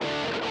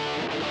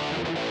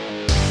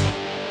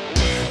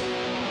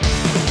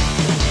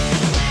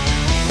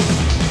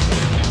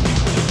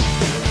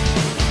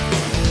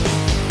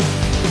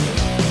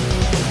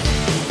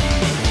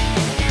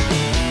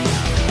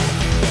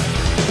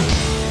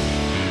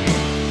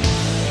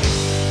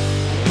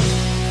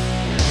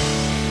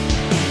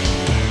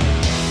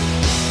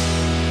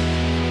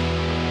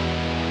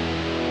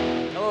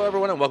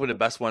welcome to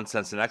Best One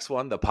Since the Next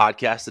One, the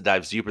podcast that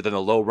dives deeper than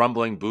the low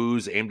rumbling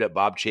booze aimed at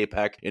Bob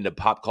Chapek into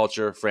pop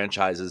culture,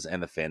 franchises,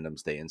 and the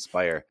fandoms they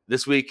inspire.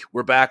 This week,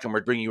 we're back and we're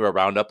bringing you a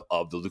roundup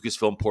of the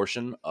Lucasfilm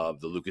portion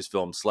of the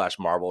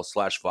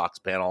Lucasfilm/Marvel/Fox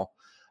panel.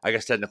 I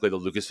guess technically the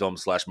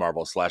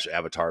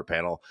Lucasfilm/Marvel/Avatar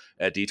panel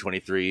at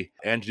D23.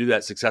 And to do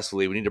that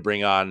successfully, we need to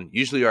bring on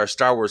usually our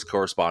Star Wars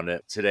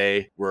correspondent.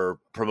 Today, we're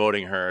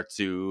promoting her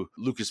to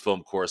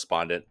Lucasfilm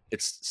correspondent.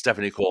 It's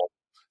Stephanie Cole.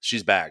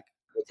 She's back.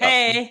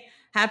 Hey,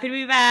 happy to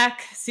be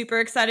back. Super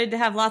excited to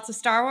have lots of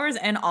Star Wars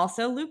and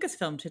also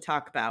Lucasfilm to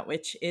talk about,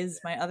 which is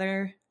my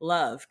other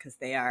love because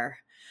they are,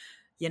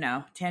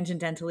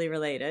 tangentially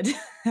related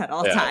at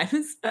all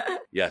times.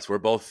 Yes, we're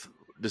both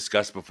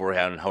discussed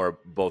beforehand how we're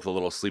both a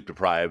little sleep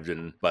deprived,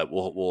 but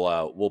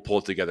we'll pull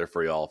it together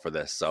for y'all for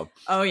this. So,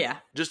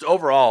 just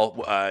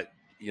overall,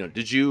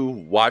 did you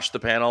watch the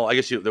panel? I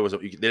guess they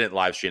didn't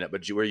live stream it,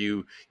 but were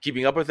you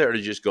keeping up with it, or did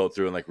you just go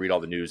through and read all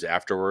the news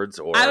afterwards?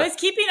 Or I was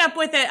keeping up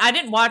with it. I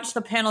didn't watch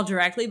the panel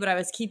directly, but I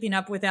was keeping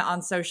up with it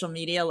on social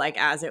media,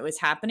 as it was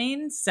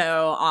happening.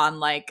 So on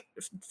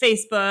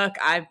Facebook,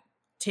 I've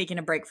taken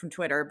a break from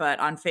Twitter, but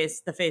on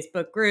the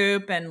Facebook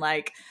group and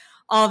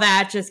all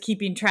that, just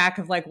keeping track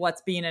of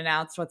what's being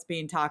announced, what's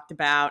being talked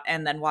about,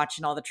 and then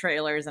watching all the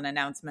trailers and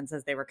announcements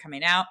as they were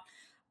coming out.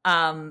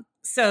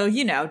 So,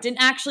 didn't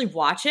actually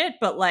watch it,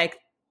 but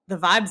the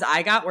vibes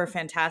I got were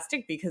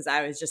fantastic because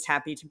I was just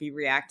happy to be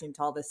reacting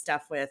to all this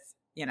stuff with,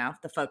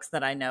 the folks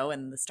that I know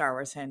in the Star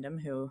Wars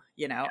fandom who,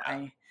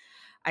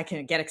 I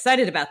can get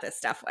excited about this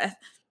stuff with.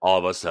 All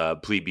of us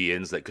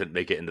plebeians that couldn't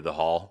make it into the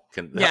hall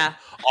can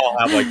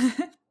all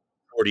have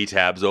 40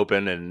 tabs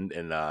open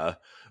and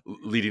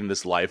leading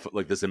this life,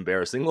 this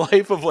embarrassing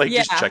life of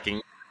just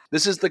checking.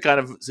 This is the kind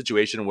of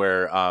situation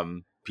where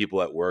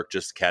people at work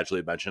just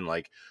casually mention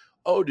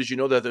oh, did you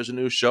know that there's a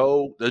new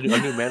show, a new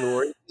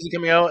Mandalorian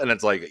coming out? And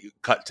it's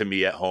cut to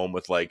me at home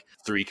with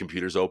 3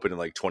 computers open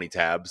and 20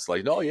 tabs.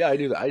 No, yeah, I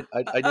do that.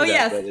 I do that.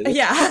 Yes.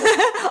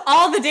 Yeah.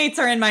 All the dates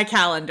are in my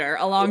calendar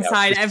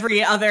alongside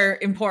every other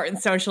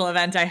important social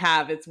event I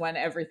have. It's when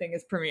everything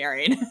is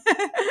premiering.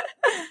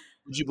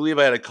 Would you believe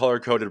I had a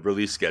color-coded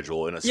release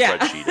schedule in a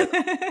spreadsheet?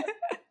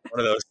 One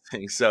of those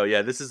things. So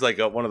yeah, this is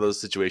one of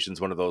those situations,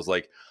 one of those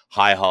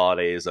high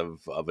holidays of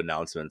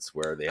announcements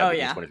where they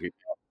have 23.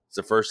 It's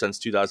the first since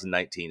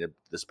 2019 of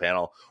this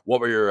panel. What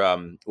were your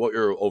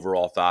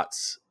overall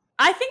thoughts?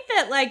 I think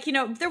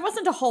that there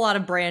wasn't a whole lot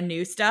of brand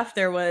new stuff.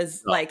 There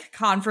was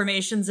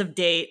confirmations of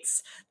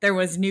dates. There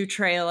was new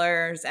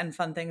trailers and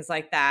fun things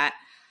like that.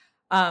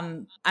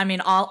 All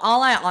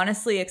I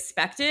honestly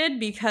expected,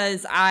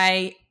 because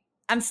I'm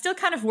still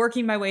kind of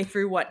working my way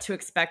through what to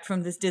expect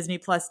from this Disney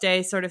Plus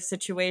Day sort of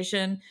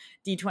situation,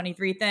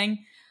 D23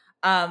 thing.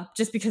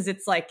 Just because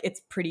it's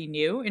pretty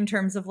new in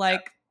terms of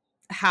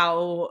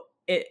how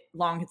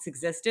long it's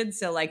existed.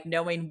 So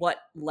knowing what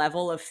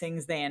level of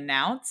things they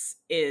announce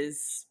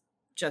is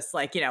just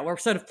we're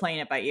sort of playing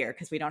it by ear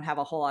because we don't have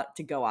a whole lot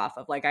to go off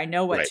of. I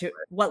know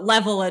what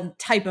level and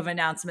type of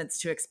announcements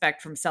to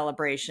expect from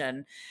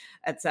Celebration,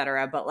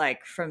 etc. But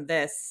from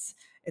this,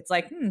 it's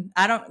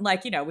I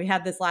don't we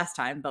had this last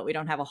time, but we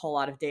don't have a whole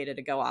lot of data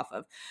to go off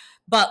of.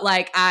 But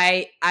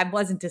I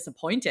wasn't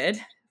disappointed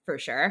for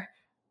sure.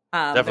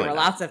 There were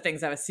lots of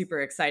things I was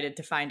super excited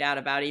to find out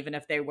about, even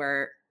if they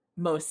were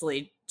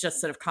mostly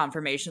just sort of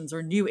confirmations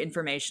or new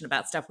information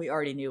about stuff we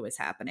already knew was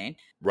happening.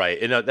 Right.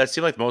 And that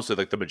seemed like mostly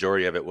the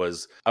majority of it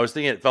was, I was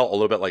thinking it felt a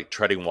little bit like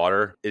treading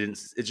water. It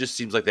just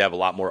seems like they have a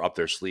lot more up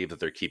their sleeve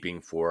that they're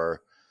keeping for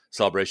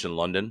Celebration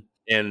London.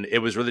 And it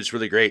was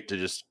really great to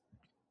just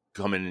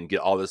come in and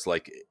get all this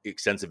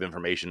extensive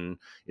information,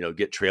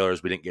 get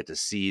trailers we didn't get to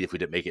see if we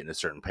didn't make it into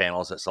certain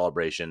panels at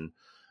Celebration,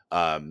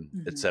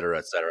 et cetera,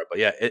 et cetera. But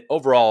yeah,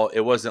 overall, it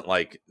wasn't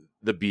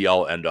the be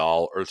all end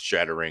all earth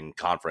shattering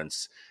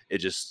conference. It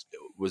just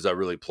was a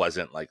really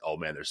pleasant, oh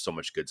man, there's so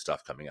much good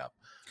stuff coming up.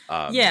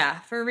 Yeah,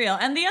 for real.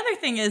 And the other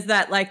thing is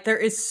that there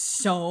is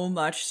so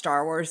much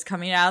Star Wars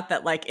coming out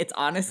that it's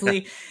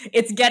honestly,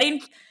 it's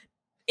getting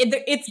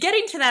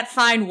to that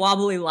fine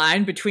wobbly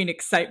line between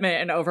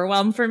excitement and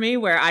overwhelm for me,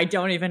 where I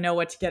don't even know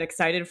what to get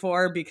excited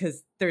for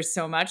because there's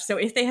so much. So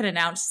if they had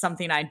announced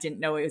something I didn't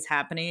know it was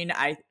happening,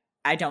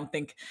 I don't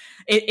think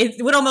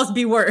it would almost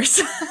be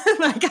worse.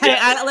 I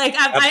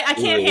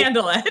can't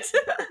handle it.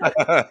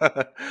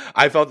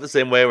 I felt the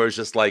same way, where it's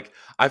just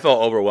I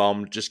felt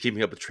overwhelmed just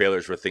keeping up with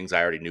trailers for things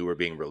I already knew were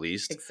being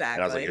released.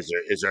 Exactly. And I was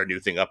is there a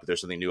new thing up? If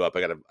there's something new up,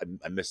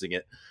 I'm missing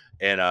it.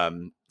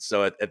 And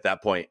so at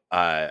that point,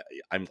 I'm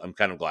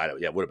kind of glad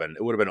it would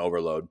have been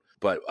overload.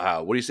 But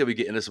what do you say we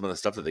get into some of the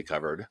stuff that they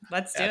covered?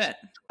 Let's do it.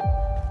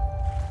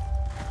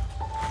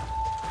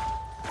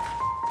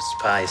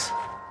 Spies.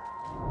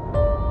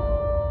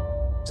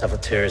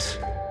 Saboteurs.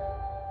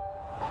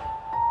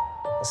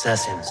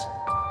 Assassins.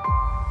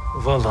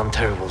 We've all done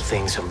terrible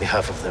things on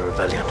behalf of the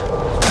rebellion.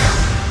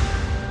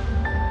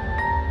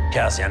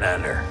 Cassian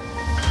Andor.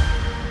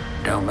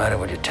 Don't matter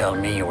what you tell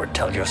me or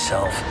tell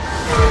yourself.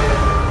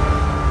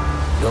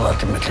 You'll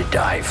ultimately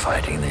die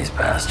fighting these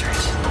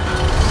bastards.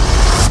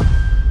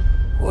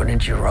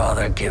 Wouldn't you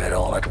rather give it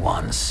all at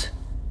once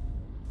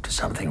to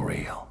something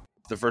real?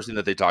 The first thing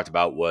that they talked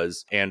about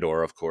was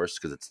Andor, of course,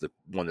 because it's the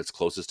one that's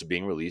closest to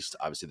being released.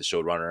 Obviously, the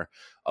showrunner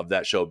of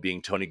that show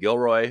being Tony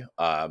Gilroy,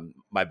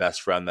 my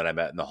best friend that I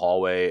met in the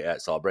hallway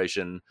at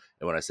Celebration.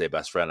 And when I say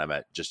best friend, I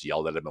meant just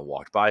yelled at him and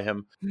walked by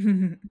him.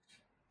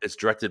 It's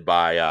directed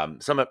by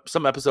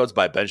some episodes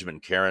by Benjamin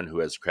Caron, who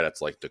has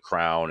credits like The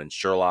Crown and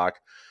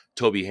Sherlock.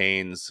 Toby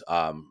Haynes,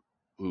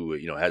 who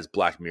has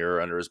Black Mirror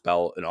under his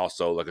belt, and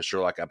also like a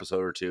Sherlock episode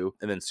or two.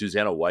 And then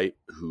Susanna White,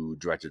 who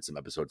directed some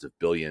episodes of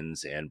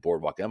Billions and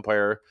Boardwalk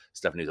Empire,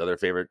 Stephanie's other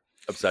favorite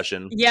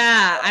obsession.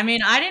 Yeah, I mean,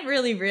 I didn't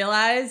really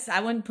realize.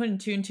 I wasn't putting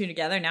two and two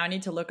together. Now I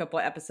need to look up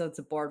what episodes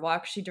of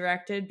Boardwalk she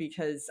directed,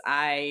 because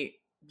I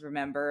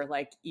remember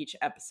like each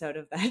episode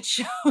of that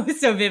show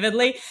so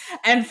vividly.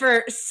 And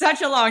for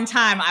such a long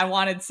time, I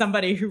wanted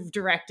somebody who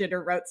directed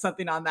or wrote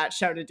something on that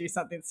show to do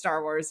something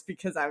Star Wars,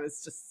 because I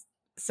was just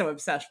so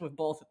obsessed with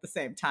both at the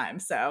same time.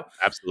 So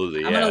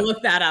absolutely, I'm gonna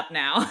look that up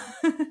now.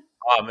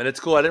 And it's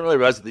cool. I didn't really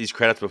realize these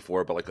credits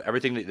before, but like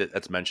everything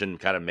that's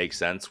mentioned kind of makes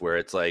sense. Where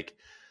it's like,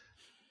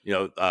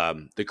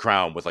 The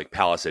Crown with like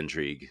palace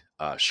intrigue,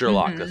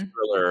 Sherlock, a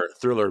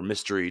thriller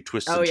mystery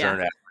twist and turn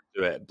aspect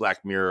to it,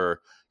 Black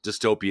Mirror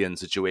dystopian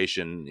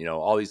situation.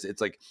 All these.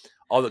 It's like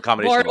all the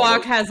combination.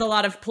 Boardwalk has a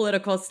lot of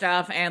political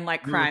stuff and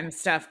like crime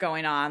stuff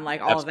going on.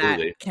 Like all of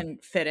that can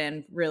fit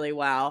in really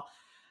well.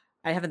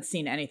 I haven't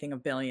seen anything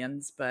of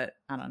Billions, but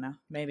I don't know,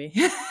 maybe.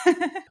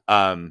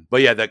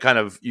 But yeah, that kind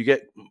of, you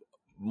get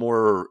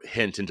more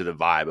hint into the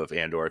vibe of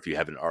Andor if you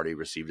haven't already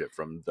received it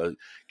from the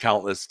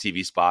countless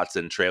TV spots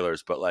and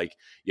trailers. But like,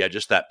 yeah,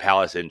 just that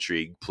palace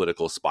intrigue,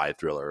 political spy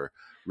thriller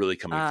really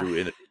coming through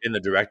in the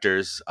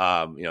directors.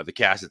 The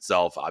cast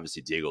itself,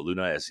 obviously Diego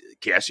Luna as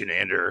Cassian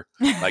Andor,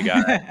 my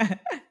guy.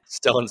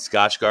 Stellan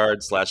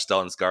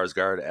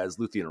Skarsgård as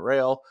Luthien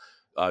Rael.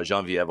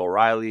 Genevieve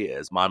O'Reilly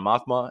as Mon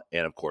Mothma,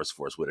 and of course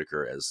Forrest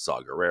Whitaker as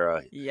Saw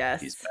Gerrera. Yes,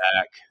 he's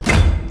back.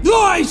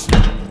 Lies!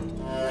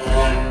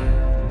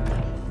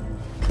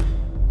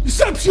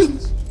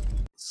 Deceptions!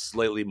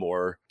 Slightly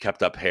more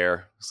kept up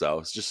hair, so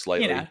it's just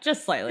slightly.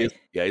 Just slightly.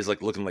 He's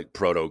like looking like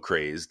proto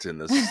crazed in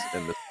this.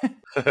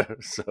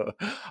 So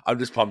I'm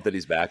just pumped that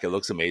he's back. It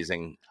looks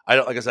amazing.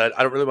 Like I said,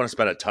 I don't really want to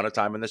spend a ton of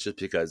time on this just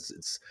because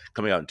it's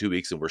coming out in 2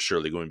 weeks and we're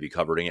surely going to be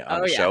covering it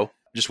on the show.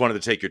 Just wanted to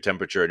take your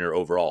temperature and your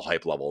overall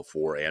hype level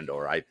for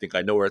Andor. I think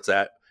I know where it's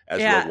at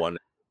as Rogue One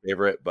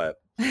favorite, but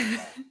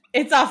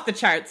it's off the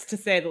charts to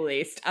say the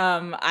least.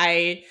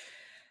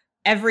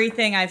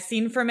 Everything I've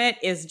seen from it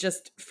is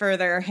just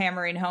further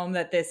hammering home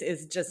that this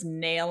is just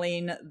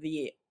nailing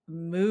the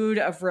mood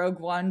of Rogue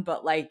One,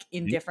 but like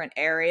in different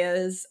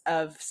areas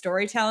of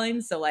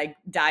storytelling. So like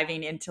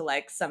diving into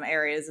like some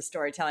areas of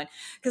storytelling,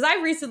 because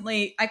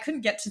I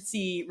couldn't get to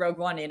see Rogue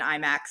One in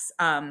IMAX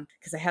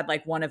because I had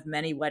like one of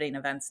many wedding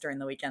events during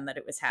the weekend that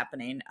it was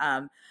happening.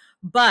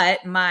 But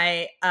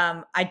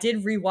I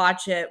did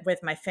rewatch it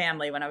with my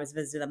family when I was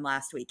visiting them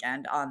last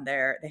weekend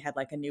they had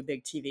like a new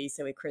big TV,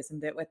 so we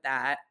christened it with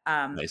that.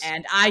 Nice.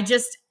 And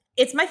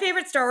it's my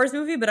favorite Star Wars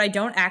movie, but I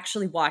don't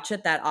actually watch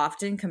it that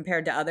often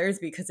compared to others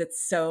because it's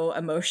so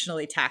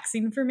emotionally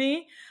taxing for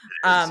me.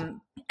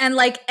 And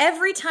like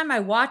every time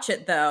I watch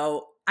it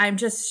though, I'm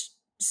just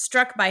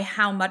struck by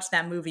how much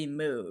that movie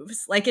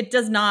moves. Like it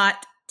does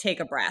not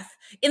take a breath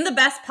in the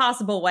best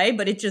possible way,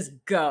 but it just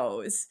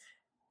goes.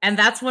 And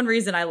that's one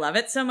reason I love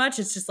it so much.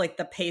 It's just like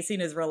the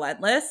pacing is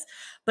relentless.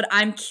 But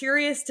I'm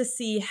curious to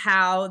see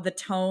how the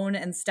tone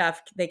and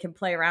stuff, they can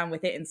play around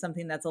with it in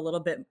something that's a little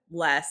bit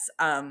less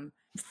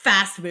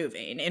fast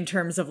moving in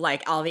terms of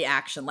like all the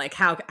action, like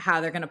how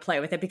they're going to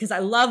play with it. Because I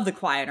love the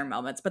quieter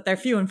moments, but they're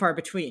few and far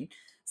between.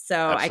 So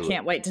absolutely. I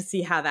can't wait to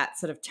see how that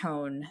sort of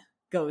tone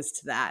goes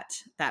to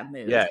that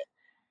mood. Yeah.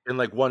 In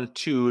like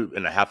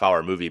 2.5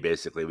 hour movie,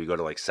 basically, we go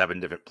to like 7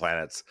 different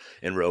planets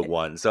in Rogue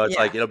One. So it's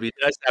like, it'll be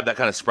nice to have that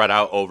kind of spread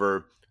out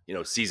over,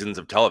 seasons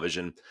of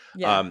television.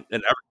 Yeah.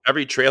 And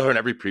every trailer and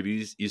every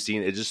preview you've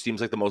seen, it just seems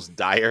like the most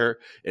dire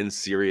and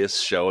serious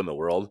show in the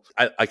world.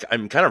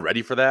 I'm kind of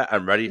ready for that.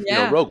 I'm ready.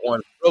 Yeah. Rogue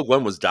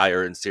One was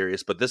dire and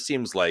serious, but this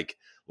seems like,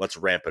 let's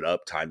ramp it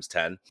up times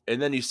 10. And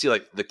then you see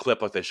like the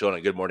clip like they showed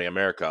on Good Morning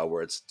America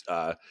where it's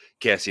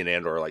Cassian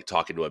Andor like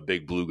talking to a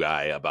big blue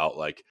guy about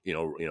like,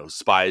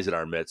 spies in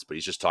our midst, but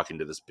he's just talking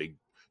to this big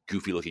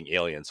goofy looking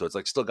alien. So it's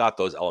like still got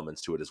those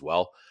elements to it as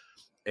well.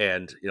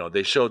 And,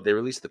 they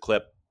released the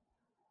clip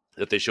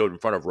that they showed in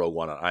front of Rogue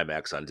One on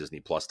IMAX on Disney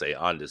Plus Day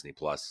on Disney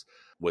Plus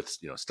with,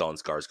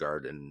 Stellan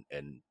Skarsgård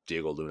and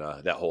Diego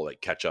Luna, that whole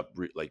like catch up,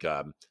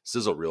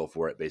 sizzle reel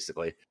for it,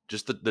 basically.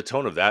 Just the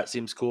tone of that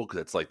seems cool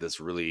because it's like this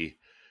really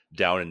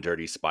down and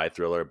dirty spy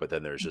thriller, but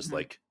then there's just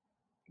like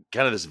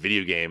kind of this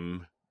video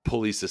game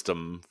pulley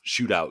system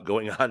shootout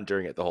going on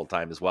during it the whole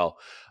time as well,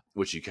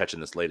 which you catch in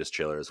this latest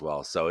trailer as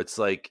well. So it's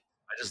like,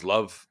 I just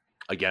love,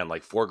 again,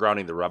 like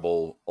foregrounding the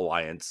Rebel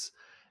Alliance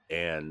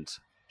and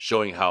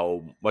showing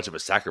how much of a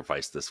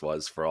sacrifice this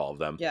was for all of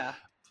them. Yeah.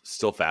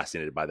 still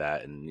fascinated by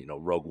that, and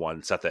Rogue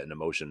One set that into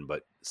motion.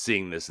 But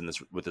seeing this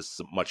with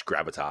this much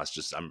gravitas,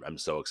 just I'm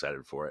so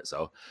excited for it.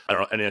 So I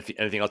don't know. And if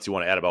anything else you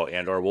want to add about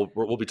Andor,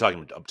 we'll be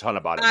talking a ton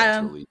about it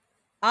once released.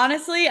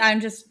 Honestly,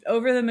 I'm just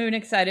over the moon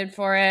excited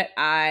for it.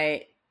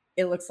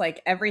 It looks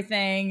like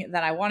everything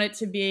that I want it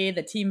to be.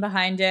 The team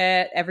behind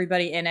it,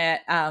 everybody in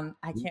it. I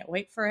can't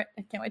wait for it.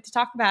 I can't wait to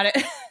talk about it.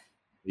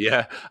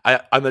 Yeah,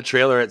 on the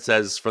trailer it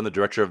says from the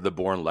director of The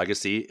Bourne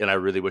Legacy, and I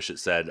really wish it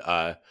said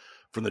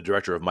from the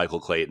director of Michael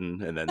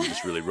Clayton, and then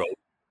just really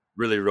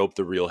rope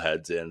the real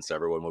heads in so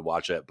everyone would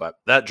watch it. But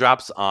that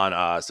drops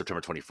on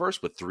September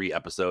 21st with 3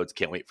 episodes.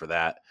 Can't wait for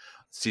that.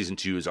 Season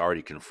 2 is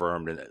already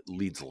confirmed, and it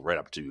leads right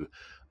up to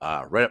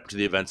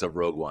the events of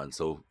Rogue One.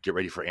 So get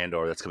ready for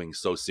Andor. That's coming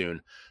so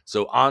soon.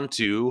 So on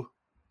to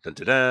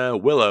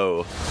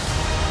Willow.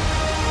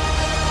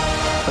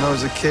 When I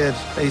was a kid,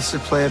 I used to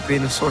play at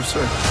being a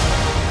sorcerer,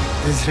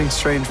 visiting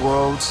strange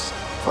worlds,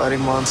 fighting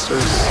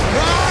monsters.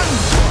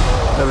 Run!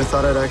 Never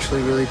thought I'd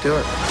actually really do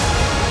it.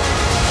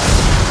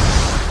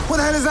 What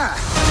the hell is that?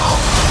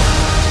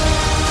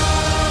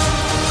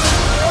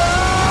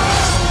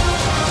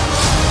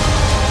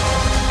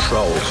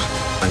 Trolls.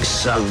 I'm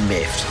so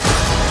miffed.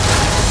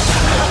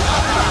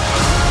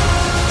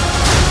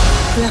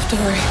 We have to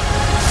hurry.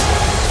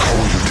 How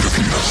are you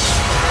defeat us?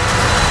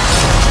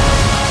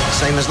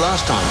 Same as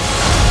last time.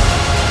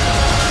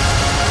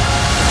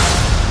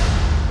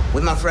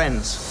 With my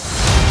friends.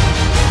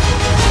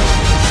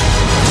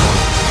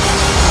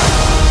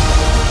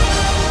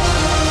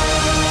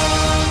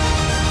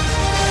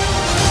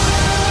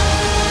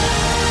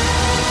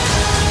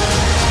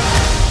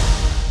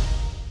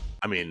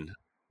 I mean,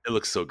 it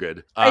looks so good.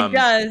 It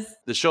does.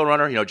 The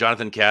showrunner,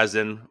 Jonathan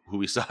Kasdan, who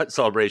we saw at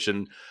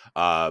Celebration,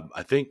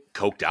 I think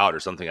coked out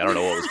or something. I don't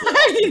know what was going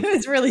on. He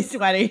was really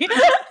sweaty.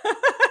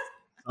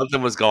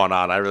 Something was going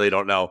on. I really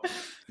don't know.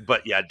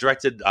 But yeah,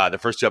 directed the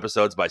first 2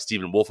 episodes by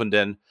Stephen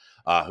Wolfenden,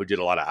 who did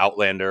a lot of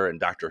Outlander and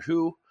Doctor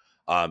Who.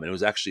 And it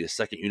was actually a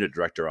second unit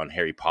director on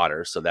Harry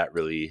Potter. So that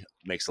really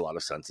makes a lot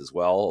of sense as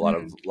well. A lot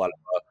of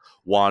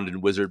wand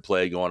and wizard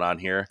play going on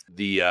here.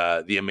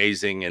 The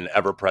amazing and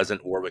ever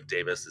present Warwick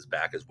Davis is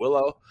back as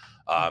Willow.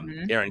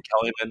 Erin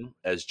Kellyman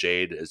as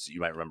Jade, as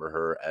you might remember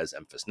her as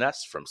Emphas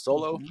Nest from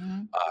Solo.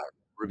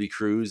 Ruby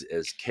Cruz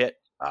as Kit,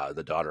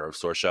 the daughter of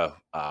Sorsha.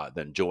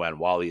 Then Joanne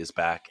Whalley is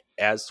back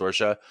as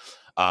Sorsha.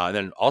 And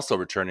then also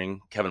returning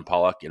Kevin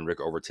Pollak and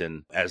Rick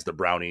Overton as the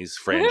Brownies,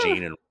 Fran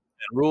Jean and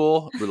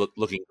Rule. We're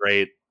looking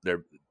great.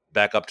 They're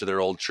back up to their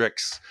old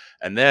tricks.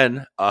 And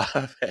then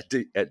at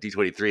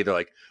D23, they're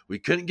like, we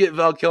couldn't get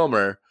Val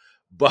Kilmer,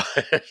 but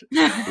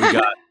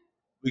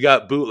we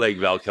got bootleg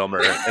Val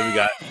Kilmer,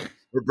 and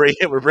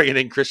we're bringing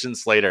in Christian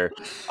Slater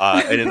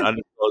in an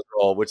undisclosed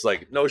role, which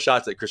no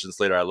shots at Christian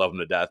Slater. I love him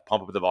to death.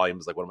 Pump Up the Volume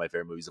is one of my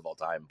favorite movies of all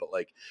time. But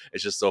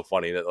it's just so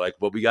funny that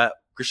well, we got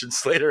Christian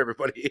Slater,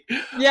 everybody.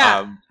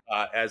 Yeah.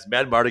 As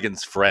Mad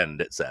Mardigan's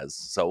friend, it says.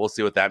 So we'll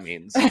see what that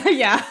means.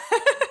 Yeah.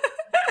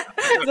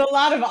 There's a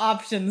lot of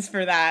options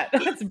for that.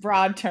 It's a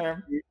broad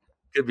term.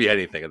 Could be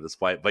anything at this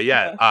point. But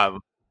yeah,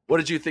 what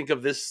did you think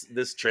of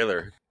this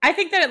trailer? I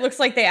think that it looks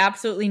like they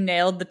absolutely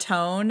nailed the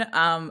tone.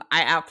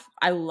 I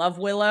love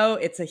Willow.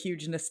 It's a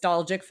huge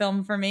nostalgic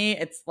film for me.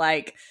 It's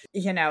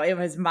it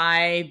was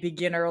my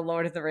beginner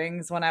Lord of the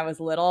Rings when I was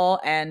little,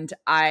 and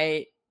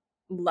I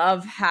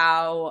love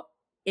how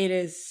it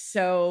is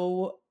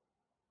so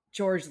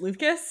George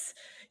Lucas.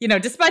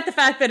 Despite the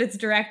fact that it's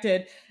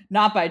directed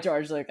not by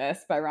George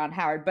Lucas, by Ron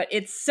Howard, but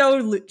it's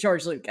so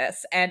George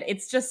Lucas, and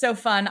it's just so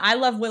fun. I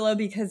love Willow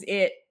because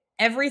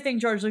everything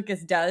George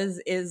Lucas does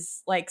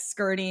is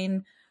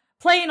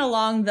playing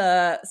along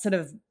the sort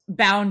of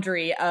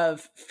boundary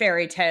of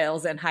fairy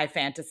tales and high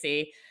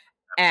fantasy.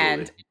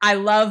 Absolutely. And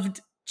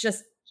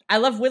I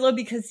love Willow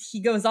because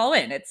he goes all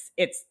in.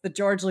 It's the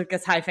George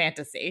Lucas high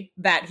fantasy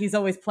that he's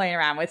always playing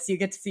around with. So you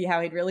get to see how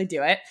he'd really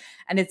do it.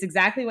 And it's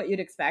exactly what you'd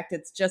expect.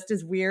 It's just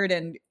as weird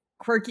and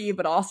quirky,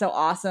 but also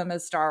awesome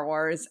as Star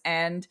Wars.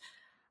 And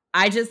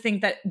I just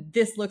think that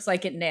this looks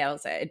like it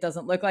nails it. It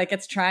doesn't look like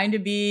it's trying to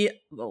be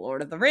The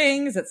Lord of the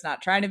Rings. It's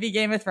not trying to be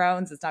Game of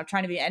Thrones. It's not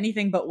trying to be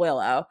anything but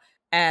Willow.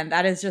 And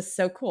that is just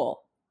so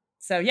cool.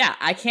 So yeah,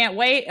 I can't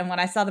wait. And when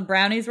I saw the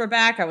Brownies were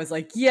back, I was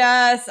like,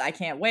 yes, I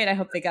can't wait. I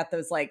hope they got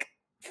those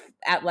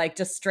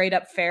just straight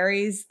up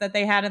fairies that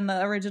they had in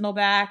the original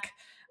back.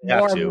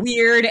 More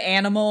weird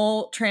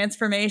animal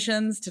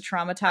transformations to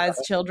traumatize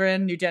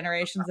children, new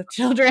generations of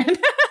children.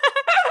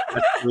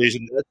 That's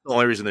the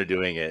only reason they're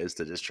doing it, is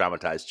to just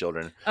traumatize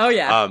children. Oh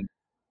yeah.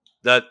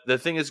 The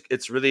thing is,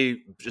 it's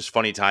really just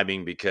funny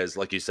timing because,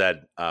 like you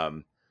said,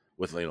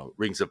 with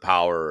Rings of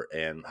Power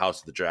and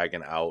House of the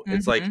Dragon out,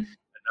 it's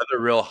another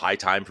real high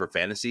time for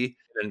fantasy.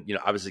 And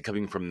obviously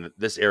coming from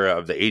this era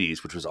of the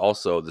 80s, which was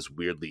also this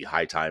weirdly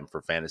high time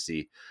for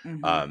fantasy,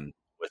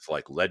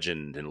 with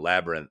Legend and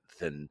Labyrinth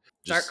and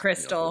Dark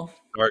Crystal,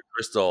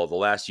 The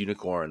Last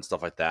Unicorn,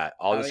 stuff like that.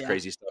 All this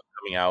crazy stuff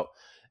coming out.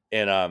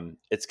 And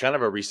it's kind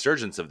of a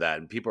resurgence of that,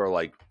 and people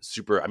are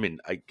super. I mean,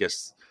 I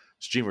guess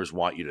streamers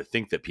want you to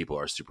think that people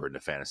are super into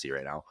fantasy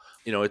right now.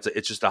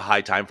 It's just a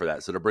high time for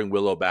that. So to bring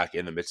Willow back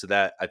in the midst of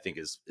that, I think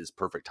is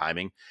perfect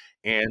timing,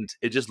 and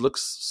it just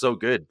looks so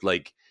good.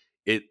 Like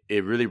it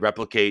really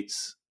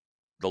replicates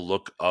the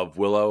look of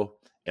Willow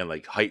and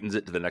like heightens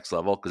it to the next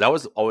level. Because that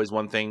was always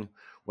one thing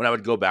when I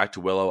would go back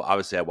to Willow.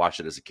 Obviously, I watched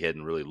it as a kid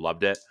and really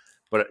loved it,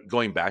 but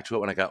going back to it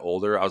when I got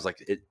older, I was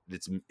like, it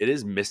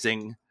is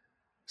missing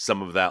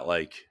some of that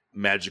like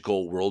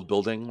magical world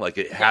building. Like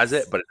it has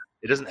it, but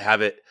it doesn't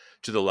have it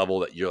to the level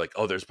that you're like,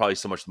 oh, there's probably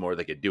so much more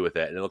they could do with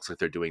it. And it looks like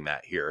they're doing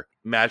that here,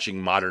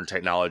 matching modern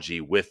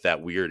technology with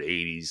that weird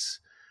 80s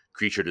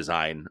creature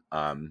design,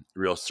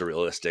 real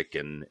surrealistic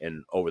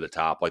and over the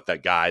top. Like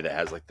that guy that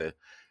has like the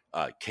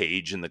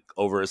cage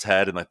over his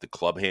head and like the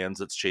club hands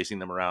that's chasing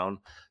them around.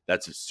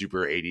 That's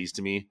super 80s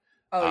to me.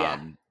 Oh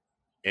yeah.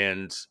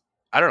 And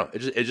I don't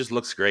know. It just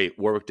looks great.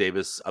 Warwick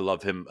Davis, I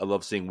love him. I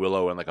love seeing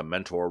Willow in like a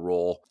mentor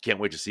role. Can't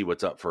wait to see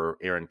what's up for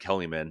Aaron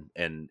Kellyman.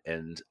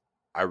 And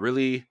I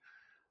really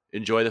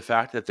enjoy the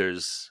fact that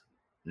there's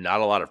not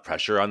a lot of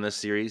pressure on this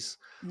series.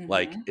 Mm-hmm.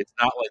 Like it's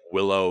not like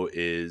Willow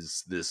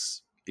is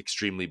this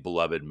extremely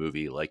beloved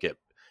movie. Like it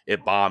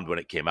bombed when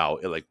it came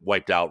out. It like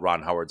wiped out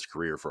Ron Howard's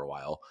career for a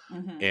while.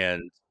 Mm-hmm.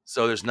 And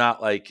so there's not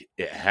like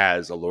it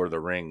has a Lord of the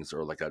Rings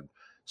or like a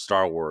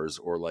Star Wars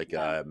or like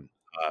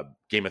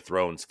Game of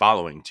Thrones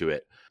following to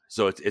it.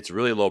 So it's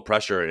really low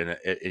pressure, and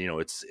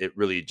it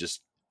really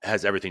just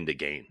has everything to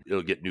gain.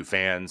 It'll get new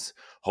fans.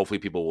 Hopefully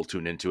people will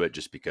tune into it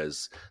just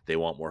because they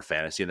want more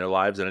fantasy in their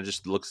lives, and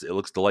it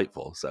looks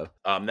delightful. So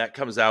that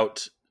comes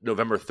out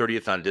November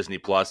 30th on Disney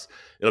Plus.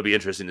 It'll be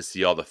interesting to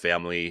see all the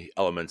family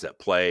elements at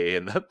play,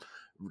 and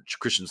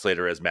Christian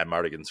Slater as Mad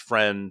Mardigan's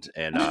friend,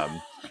 and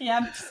yeah,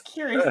 I'm just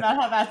curious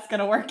about how that's going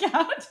to work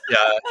out.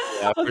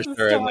 Yeah, for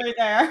sure. Story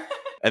there.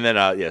 And then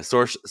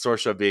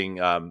Saoirse being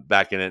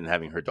back in it and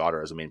having her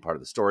daughter as a main part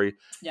of the story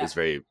is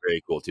very,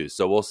 very cool too.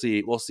 So we'll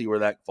see where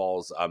that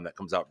falls. That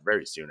comes out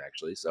very soon,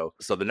 actually. So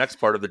the next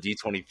part of the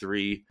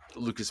D23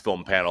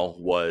 Lucasfilm panel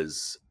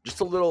was just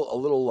a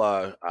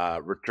little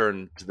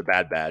return to the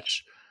Bad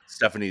Batch,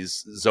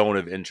 Stephanie's zone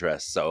of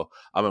interest. So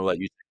I'm gonna let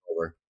you take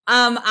over.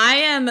 I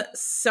am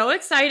so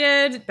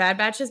excited. Bad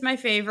Batch is my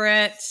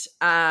favorite.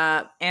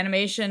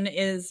 Animation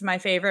is my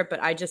favorite,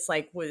 but I just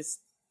was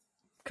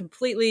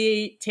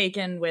completely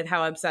taken with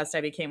how obsessed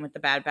I became with the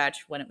Bad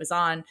Batch when it was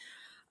on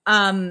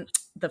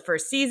the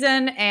first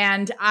season.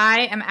 And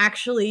I am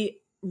actually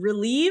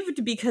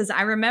relieved because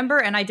I remember,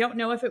 and I don't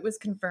know if it was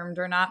confirmed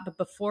or not, but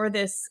before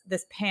this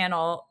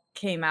panel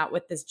came out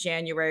with this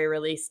January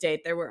release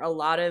date, there were a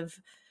lot of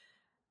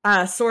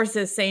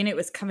sources saying it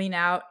was coming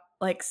out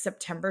like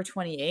September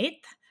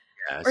 28th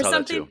or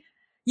something.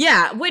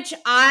 Yeah, which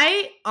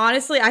I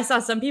saw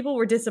some people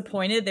were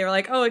disappointed. They were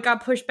like, oh, it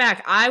got pushed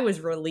back. I was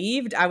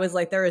relieved. I was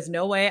like, there is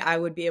no way I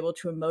would be able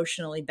to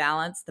emotionally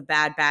balance the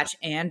Bad Batch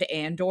and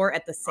Andor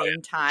at the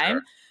same time.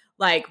 Sure.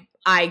 Like,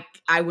 I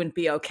wouldn't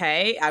be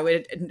okay. I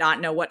would not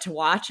know what to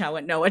watch. I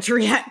wouldn't know what to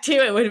react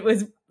to. It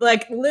was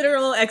like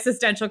literal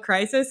existential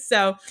crisis.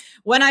 So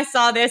when I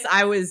saw this,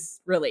 I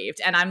was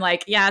relieved. And I'm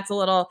like, yeah, it's a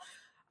little...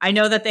 I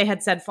know that they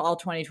had said fall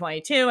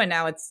 2022, and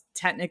now it's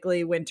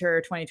technically winter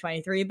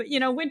 2023. But,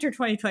 winter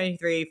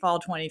 2023, fall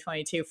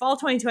 2022. Fall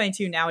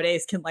 2022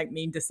 nowadays can,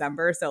 mean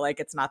December. So,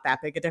 it's not that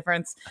big a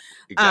difference.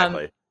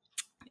 Exactly.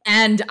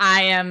 And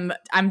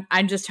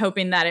I'm just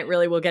hoping that it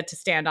really will get to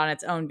stand on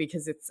its own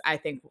because it's, I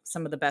think,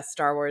 some of the best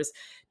Star Wars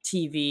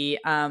TV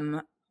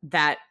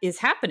that is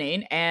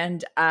happening.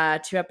 And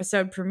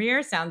 2-episode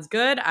premiere sounds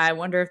good. I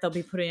wonder if they'll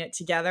be putting it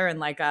together in,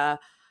 a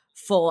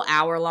full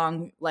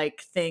hour-long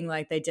thing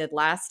like they did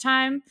last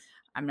time.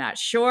 I'm not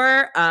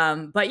sure.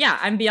 But yeah,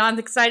 I'm beyond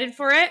excited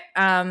for it.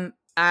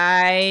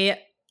 I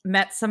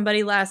met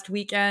somebody last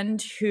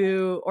weekend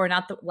or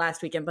not the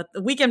last weekend, but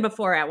the weekend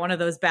before at one of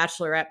those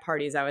bachelorette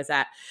parties I was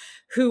at,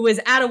 who was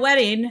at a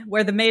wedding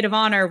where the maid of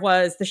honor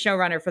was the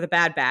showrunner for the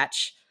Bad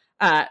Batch.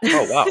 Oh,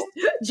 wow.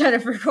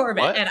 Jennifer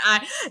Corbett. What? And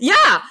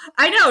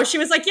I know. She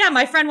was like, yeah,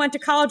 my friend went to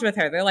college with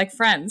her. They're like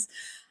friends.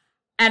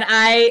 And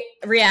I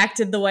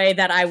reacted the way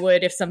that I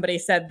would if somebody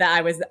said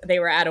that they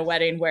were at a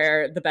wedding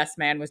where the best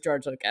man was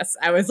George Lucas.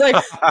 I was like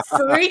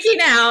freaking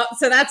out.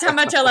 So that's how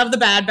much I love the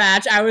Bad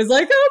Batch. I was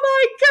like, oh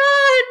my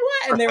God,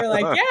 what? And they were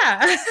like,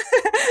 yeah.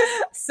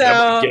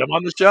 So get him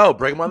on the show.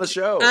 Bring him on the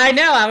show. I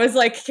know. I was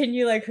like, can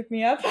you hook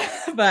me up?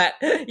 But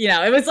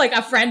it was like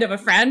a friend of a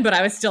friend, but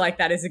I was still like,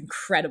 that is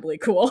incredibly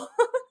cool.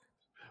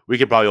 We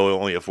could probably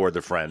only afford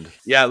the friend.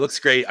 Yeah, it looks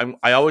great.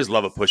 I always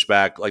love a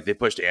pushback. Like they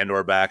pushed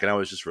Andor back, and I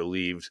was just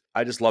relieved.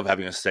 I just love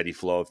having a steady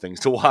flow of things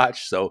to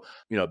watch. So,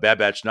 Bad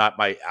Batch, not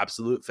my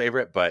absolute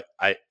favorite, but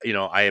I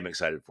am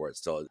excited for it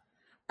still.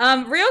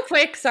 Real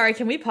quick, sorry,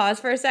 can we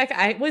pause for a sec?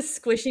 I was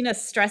squishing a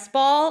stress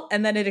ball,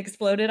 and then it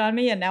exploded on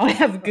me, and now I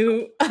have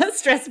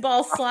stress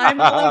ball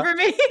slime all over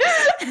me.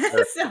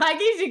 So I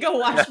need to go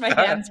wash my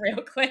hands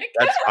real quick.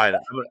 That's fine.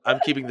 I'm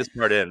keeping this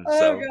part in. Oh,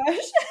 so. Gosh.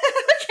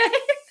 Okay.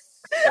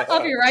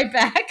 I'll be right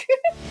back.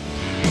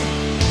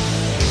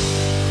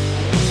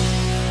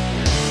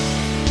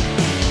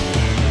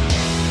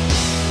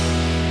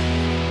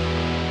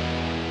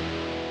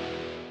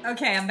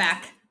 Okay, I'm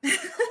back.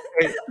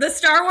 The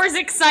Star Wars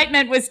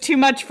excitement was too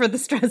much for the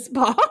stress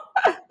ball.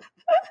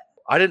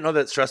 I didn't know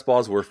that stress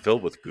balls were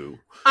filled with goo.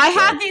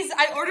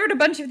 I ordered a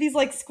bunch of these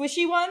like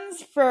squishy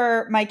ones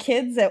for my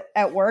kids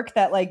at work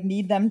that like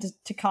need them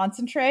to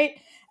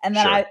concentrate. And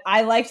then Sure.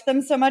 I liked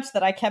them so much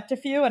that I kept a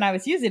few, and I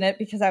was using it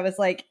because I was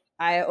like,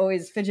 I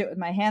always fidget with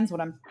my hands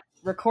when I'm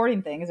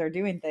recording things or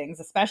doing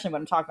things, especially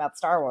when I'm talking about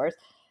Star Wars.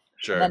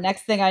 Sure. And the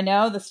next thing I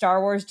know, the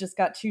Star Wars just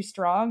got too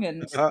strong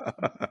and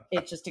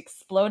it just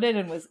exploded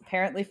and was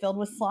apparently filled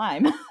with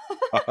slime.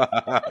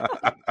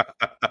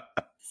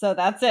 So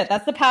that's it.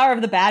 That's the power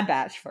of the Bad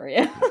Batch for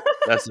you.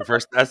 That's the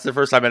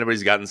first time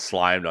anybody's gotten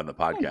slimed on the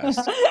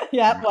podcast.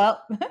 Yeah,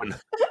 well,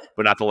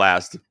 but not the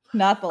last.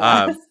 not the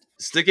last.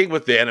 Sticking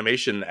with the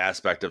animation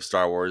aspect of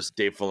Star Wars,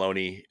 Dave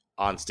Filoni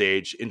on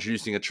stage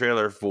introducing a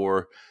trailer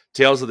for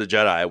Tales of the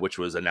Jedi, which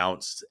was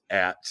announced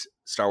at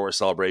Star Wars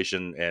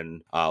Celebration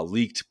and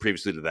leaked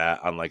previously to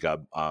that on like a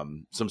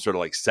some sort of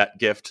like set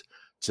gift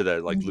to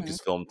the like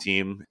Lucasfilm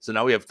team. So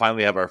now we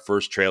finally have our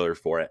first trailer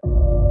for it.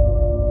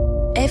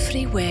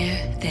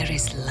 Everywhere there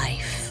is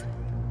life,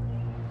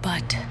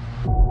 but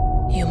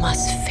you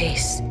must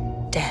face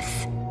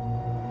death.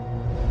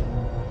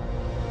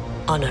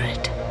 Honor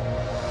it.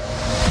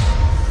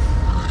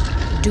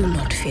 Do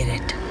not fear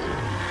it.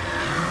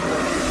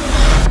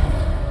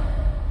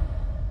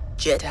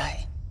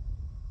 Jedi.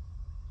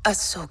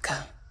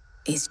 Ahsoka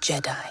is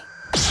Jedi.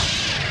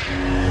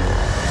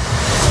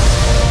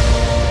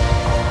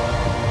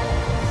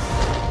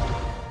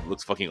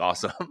 Looks fucking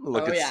awesome.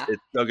 Yeah.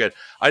 It's so good.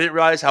 I didn't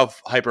realize how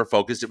hyper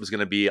focused it was going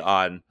to be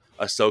on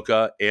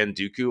Ahsoka and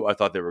Dooku. I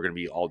thought they were going to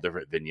be all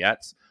different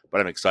vignettes, but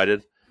I'm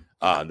excited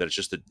that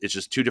it's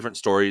just two different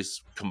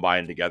stories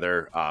combined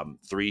together.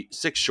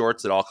 6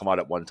 shorts that all come out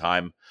at one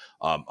time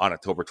on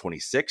October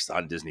 26th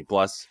on Disney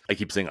Plus. I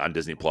keep saying on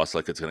Disney Plus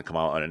like it's going to come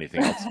out on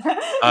anything else.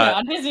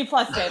 On Disney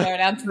Plus Day, they're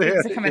announcing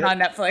things are coming on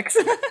Netflix.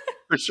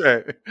 For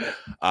sure.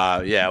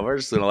 Yeah, we're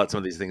just going to let some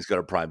of these things go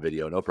to Prime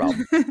Video. No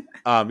problem.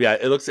 Yeah,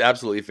 it looks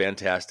absolutely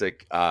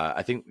fantastic.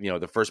 I think,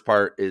 the first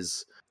part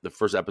is the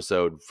first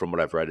episode from what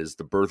I've read is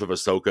the birth of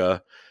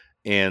Ahsoka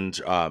and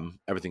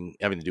everything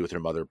having to do with her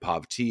mother,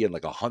 Pav-Ti, and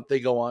like a hunt they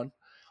go on.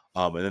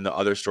 And then the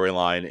other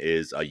storyline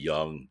is a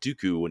young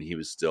Dooku when he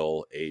was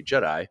still a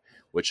Jedi,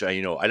 which I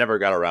never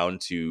got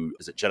around to.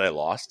 Is it Jedi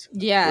Lost?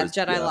 Yeah,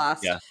 Jedi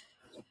Lost. Yeah.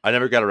 I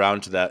never got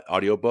around to that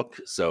audiobook,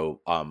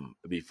 so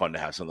it'd be fun to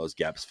have some of those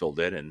gaps filled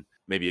in and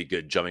maybe a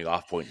good jumping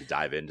off point to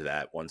dive into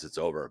that once it's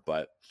over.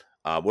 But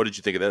what did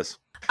you think of this?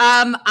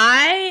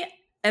 I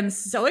am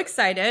so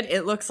excited.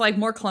 It looks like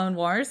more Clone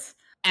Wars,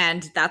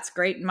 and that's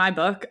great in my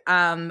book.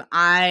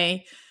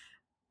 I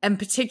am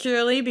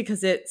particularly,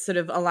 because it sort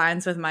of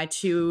aligns with my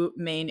two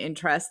main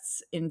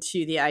interests,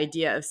 into the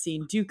idea of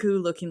seeing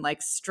Dooku looking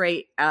like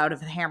straight out of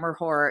the Hammer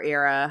horror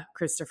era,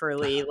 Christopher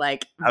Lee,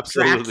 like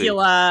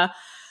Dracula.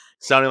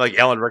 Sounding like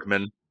Alan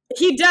Rickman.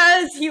 He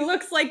does. He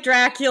looks like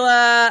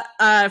Dracula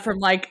from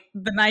like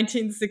the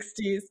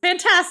 1960s.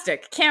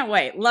 Fantastic. Can't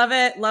wait. Love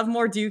it. Love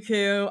more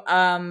Dooku.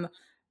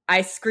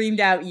 I screamed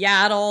out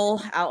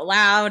Yaddle out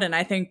loud, and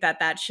I think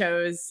that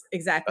shows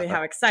exactly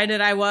how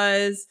excited I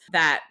was.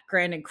 That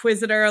Grand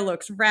Inquisitor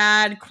looks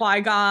rad.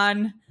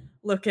 Qui-Gon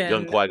looking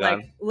young Qui-Gon.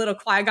 like little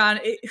Qui-Gon.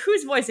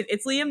 Who's voicing it?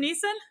 It's Liam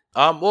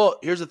Neeson? Well,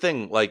 here's the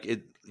thing. Like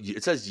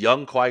it says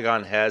young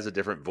Qui-Gon has a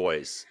different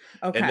voice.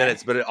 Okay. And then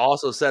but it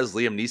also says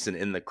Liam Neeson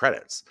in the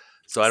credits.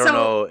 So I don't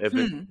know if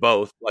it's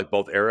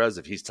both eras,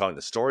 if he's telling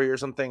the story or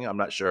something. I'm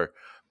not sure.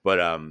 But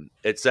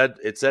it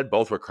said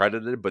both were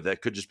credited, but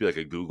that could just be like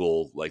a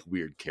Google like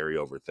weird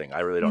carryover thing. I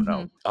really don't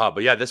know.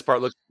 But yeah, this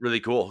part looks really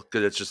cool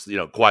because it's just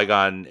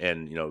Qui-Gon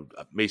and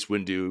Mace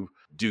Windu,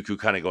 Dooku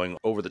kind of going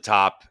over the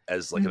top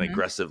as like an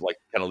aggressive, like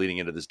kind of leading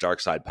into this dark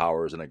side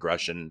powers and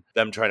aggression.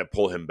 Them trying to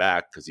pull him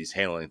back because he's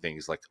handling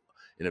things like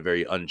in a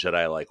very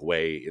un-Jedi like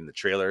way in the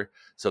trailer.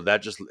 So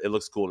that it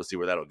looks cool to see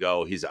where that'll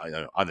go. He's on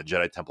the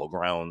Jedi Temple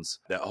grounds.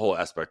 That whole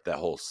aspect, that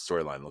whole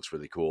storyline looks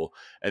really cool.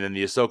 And then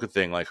the Ahsoka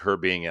thing, like her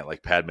being at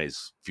like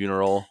Padme's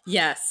funeral.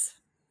 Yes.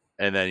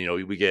 And then,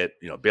 we get,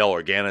 Bail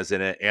Organa's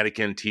in it.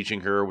 Anakin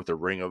teaching her with a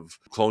ring of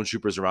clone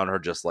troopers around her,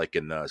 just like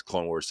in the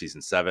Clone Wars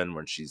Season 7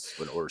 when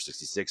Order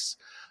 66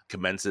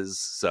 commences.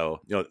 So,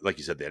 like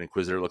you said, the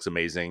Inquisitor looks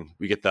amazing.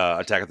 We get the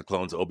Attack of the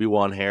Clones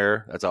Obi-Wan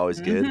hair. That's always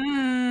good.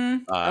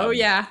 Oh,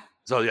 yeah.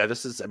 So yeah,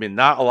 this is,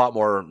 not a lot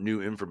more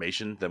new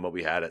information than what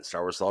we had at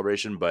Star Wars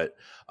Celebration, but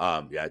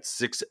yeah, it's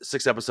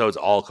six episodes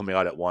all coming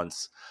out at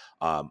once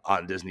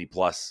on Disney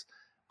Plus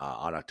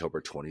on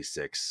October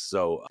 26th.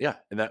 So yeah,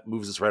 and that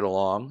moves us right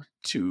along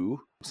to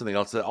something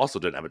else that also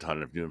didn't have a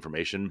ton of new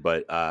information,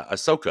 but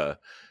Ahsoka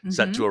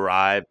set to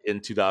arrive in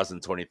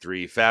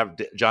 2023.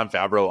 Jon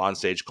Favreau on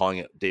stage calling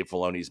it Dave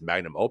Filoni's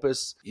magnum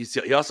opus.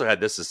 He also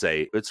had this to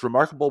say: "It's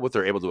remarkable what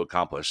they're able to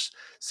accomplish.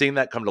 Seeing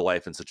that come to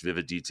life in such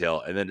vivid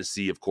detail, and then to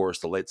see, of course,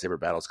 the lightsaber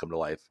battles come to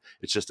life.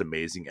 It's just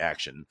amazing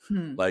action.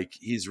 Like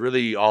he's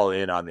really all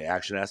in on the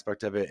action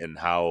aspect of it and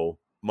how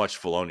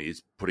much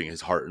Filoni's putting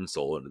his heart and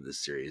soul into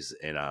this series.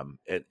 And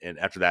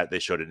after that, they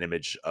showed an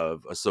image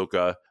of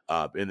Ahsoka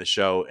in the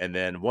show, and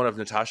then one of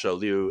Natasha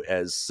Liu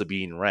as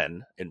Sabine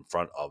Wren in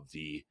front of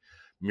the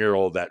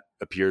mural that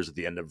appears at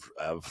the end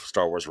of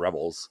Star Wars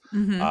Rebels.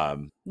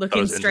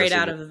 Looking straight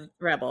out of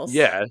Rebels.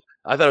 Yeah,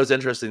 I thought it was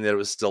interesting that it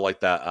was still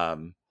like that,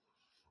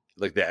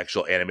 like the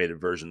actual animated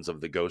versions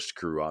of the Ghost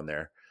crew on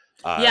there.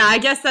 Yeah, I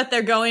guess that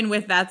they're going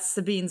with that's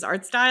Sabine's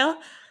art style.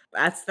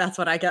 That's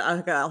what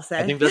I'll say.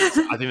 I think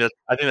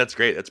that's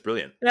great. That's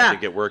brilliant. Yeah. I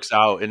think it works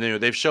out. And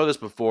they've shown this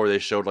before. They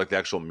showed like the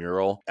actual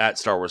mural at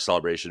Star Wars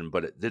Celebration,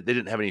 but they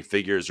didn't have any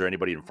figures or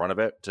anybody in front of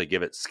it to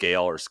give it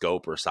scale or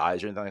scope or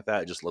size or anything like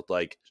that. It just looked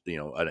like,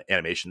 an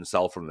animation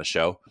cell from the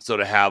show. So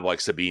to have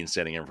like Sabine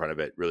standing in front of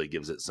it really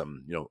gives it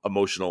some,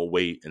 emotional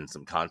weight and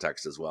some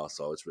context as well.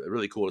 So it's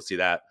really cool to see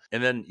that.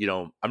 And then,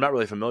 I'm not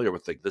really familiar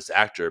with like this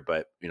actor,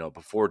 but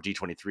before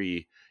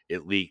D23,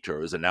 it leaked or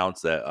it was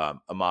announced that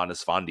Aman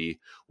Esfandi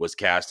was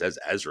cast as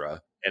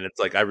Ezra. And it's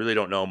like, I really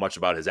don't know much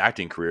about his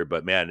acting career,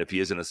 but man, if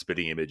he isn't a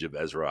spitting image of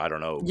Ezra, I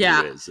don't know who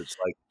is. It's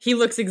like, he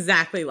looks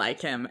exactly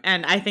like him.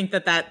 And I think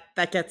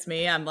that gets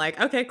me. I'm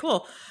like, okay,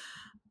 cool.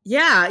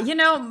 Yeah.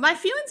 My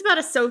feelings about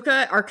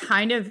Ahsoka are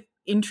kind of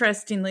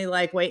interestingly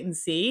like wait and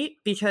see,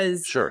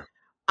 because sure.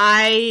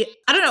 I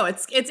don't know.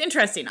 It's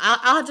interesting.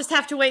 I'll just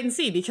have to wait and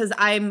see, because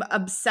I'm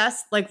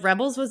obsessed. Like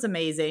Rebels was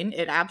amazing.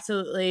 It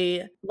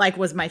absolutely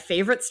was my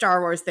favorite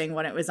Star Wars thing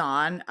when it was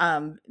on.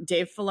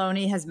 Dave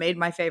Filoni has made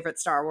my favorite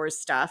Star Wars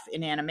stuff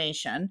in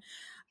animation.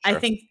 Sure. I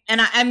think,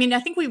 and I mean, I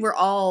think we were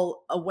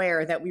all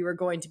aware that we were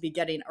going to be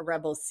getting a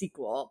Rebels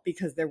sequel,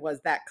 because there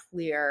was that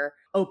clear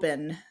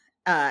open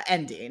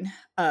ending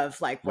of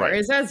like, where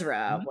is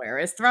Ezra? Mm-hmm. Where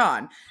is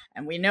Thrawn?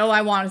 And we know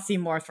I want to see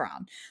more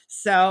Thrawn.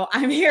 So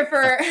I'm here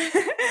for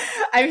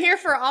I'm here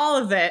for all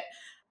of it.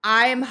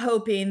 I'm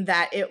hoping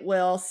that it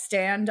will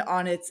stand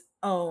on its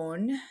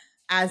own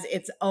as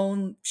its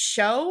own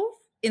show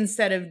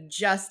instead of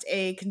just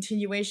a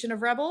continuation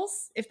of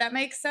Rebels, if that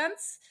makes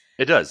sense.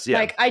 It does, yeah.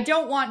 Like, I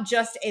don't want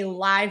just a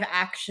live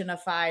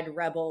actionified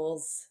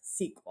Rebels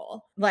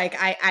sequel. Like,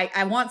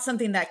 I want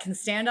something that can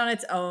stand on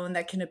its own,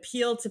 that can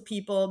appeal to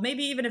people,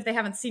 maybe even if they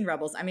haven't seen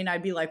Rebels. I mean,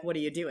 I'd be like, what are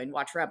you doing?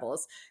 Watch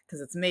Rebels, because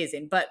it's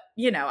amazing. But,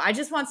 I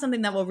just want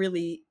something that will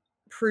really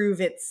prove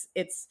its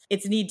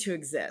need to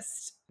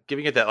exist.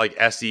 Giving it that, like,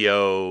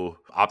 SEO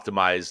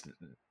optimized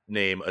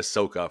name,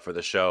 Ahsoka, for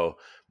the show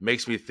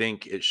makes me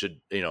think it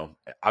should,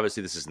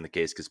 obviously this isn't the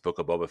case because Book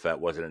of Boba Fett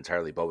was an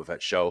entirely Boba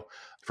Fett show,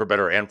 for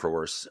better and for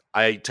worse.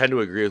 I tend to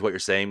agree with what you're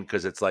saying,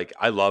 because it's like,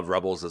 I love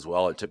Rebels as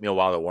well. It took me a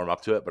while to warm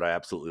up to it, but I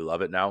absolutely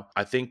love it now.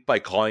 I think by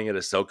calling it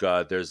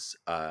Ahsoka, there's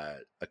a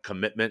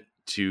commitment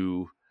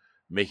to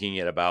making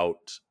it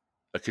about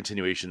a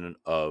continuation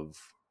of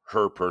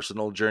her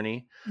personal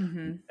journey,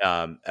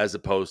 as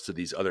opposed to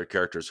these other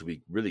characters who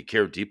we really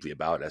care deeply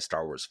about as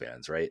Star Wars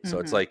fans, right? So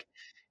it's like,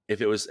 if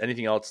it was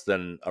anything else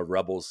than a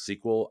Rebels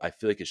sequel, I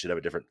feel like it should have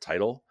a different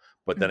title.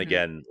 But then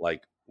again,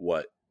 like,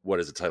 what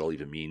does a title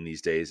even mean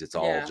these days? It's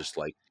all just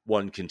like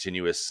one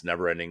continuous,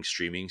 never-ending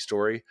streaming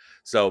story.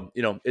 So,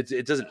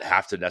 it doesn't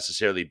have to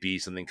necessarily be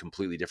something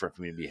completely different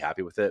for me to be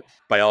happy with it.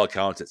 By all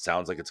accounts, it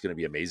sounds like it's going to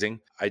be amazing.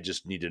 I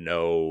just need to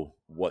know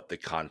what the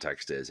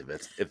context is.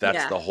 If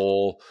that's the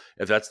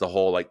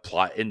whole like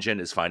plot engine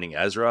is finding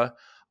Ezra,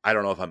 I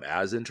don't know if I'm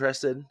as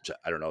interested.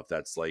 I don't know if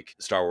that's like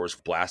Star Wars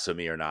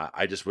blasphemy or not.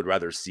 I just would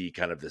rather see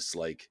kind of this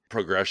like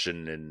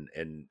progression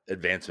and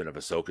advancement of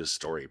Ahsoka's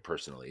story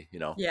personally,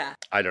 Yeah.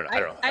 I don't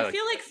know. I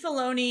feel like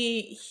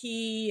Filoni,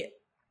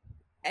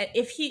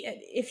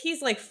 if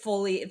he's like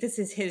fully, if this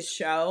is his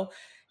show,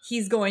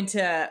 he's going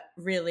to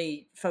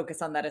really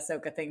focus on that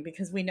Ahsoka thing,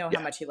 because we know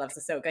how much he loves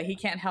Ahsoka. He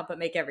can't help but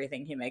make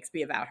everything he makes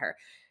be about her.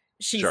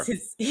 She's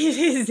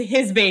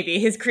his baby,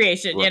 his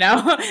creation,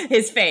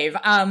 his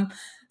fave.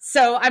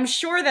 So I'm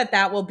sure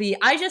that will be,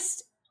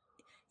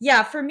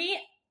 for me,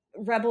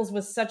 Rebels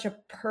was such a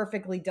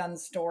perfectly done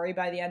story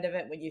by the end of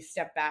it, when you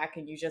step back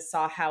and you just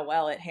saw how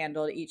well it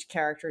handled each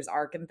character's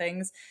arc and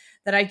things,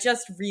 that I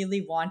just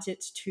really want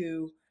it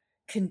to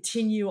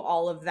continue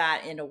all of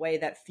that in a way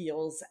that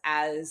feels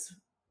as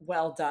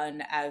well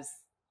done as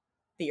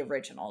the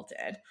original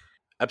did.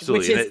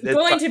 Absolutely. Which is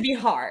going to be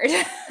hard.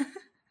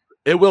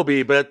 It will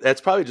be, but that's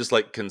probably just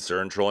like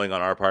concern trolling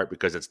on our part,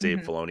 because it's Dave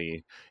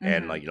Filoni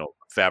and like,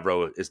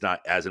 Favreau is not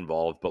as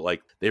involved, but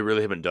like they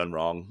really haven't done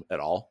wrong at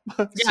all.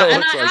 Yeah, so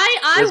and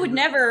I would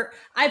never,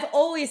 I've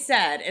always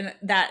said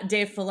that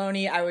Dave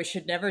Filoni, I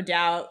should never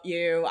doubt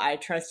you. I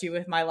trust you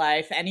with my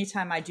life.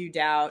 Anytime I do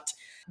doubt,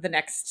 the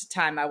next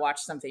time I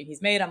watch something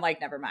he's made, I'm like,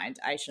 never mind,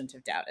 I shouldn't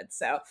have doubted.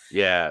 So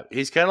yeah,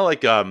 he's kind of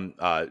like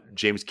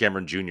James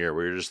Cameron Jr.,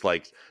 where you're just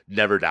like,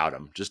 never doubt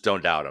him, just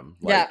don't doubt him.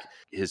 Like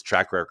his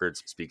track record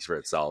speaks for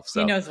itself.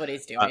 So he knows what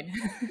he's doing.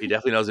 He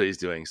definitely knows what he's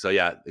doing. So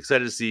yeah,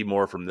 excited to see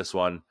more from this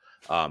one.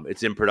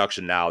 It's in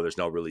production now. There's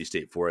no release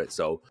date for it,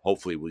 so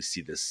hopefully we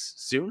see this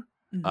soon.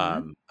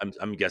 I'm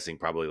guessing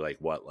probably like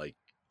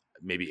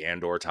maybe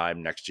Andor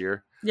time next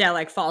year. Yeah,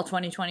 like fall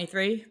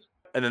 2023.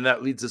 And then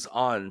that leads us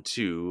on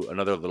to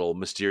another little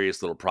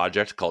mysterious little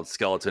project called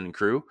Skeleton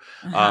Crew.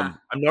 Uh-huh.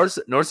 I'm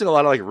noticing a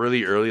lot of like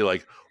really early,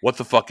 like, what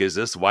the fuck is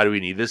this? Why do we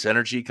need this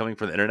energy coming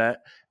from the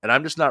internet? And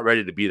I'm just not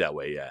ready to be that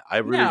way yet. I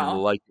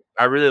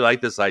really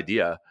like this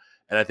idea.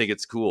 And I think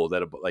it's cool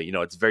that, like,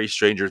 it's very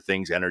Stranger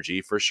Things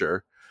energy for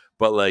sure.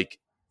 But like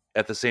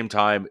at the same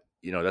time,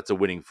 that's a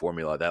winning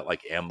formula, that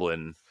like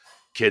Amblin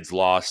kids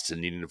lost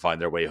and needing to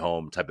find their way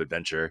home type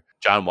adventure.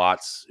 John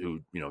Watts,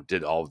 who,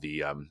 did all of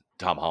the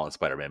Tom Holland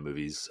Spider-Man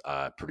movies,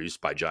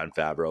 produced by Jon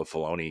Favreau,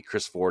 Filoni,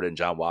 Chris Ford, and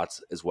John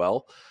Watts as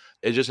well.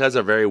 It just has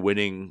a very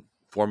winning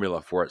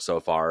formula for it so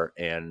far.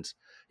 And,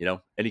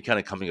 any kind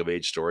of coming of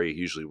age story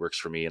usually works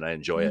for me and I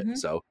enjoy it.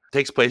 So it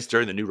takes place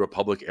during the New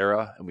Republic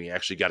era. And we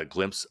actually got a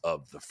glimpse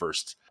of the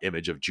first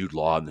image of Jude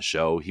Law in the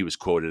show. He was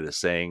quoted as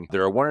saying,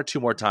 "There are one or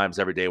two more times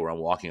every day where I'm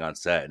walking on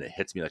set and it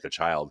hits me like a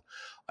child.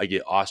 I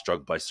get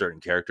awestruck by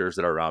certain characters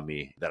that are around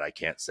me that I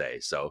can't say."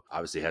 So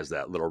obviously has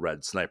that little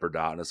red sniper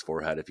dot on his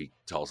forehead if he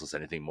tells us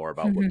anything more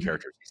about what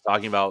characters he's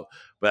talking about.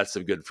 But that's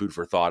some good food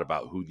for thought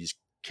about who these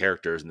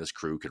characters in this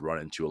crew could run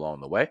into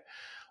along the way.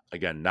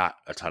 Again, not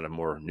a ton of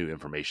more new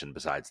information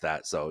besides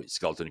that. So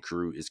Skeleton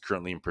Crew is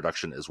currently in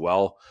production as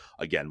well.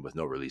 Again, with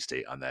no release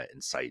date on that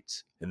in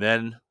sight. And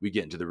then we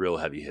get into the real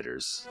heavy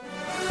hitters.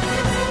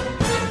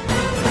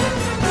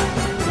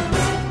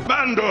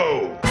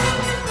 Mando!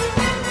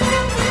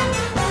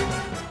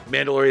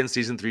 Mandalorian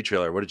Season 3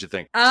 trailer. What did you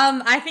think?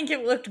 I think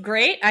it looked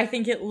great. I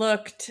think it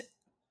looked...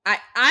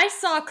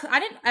 I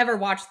didn't ever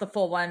watch the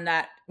full one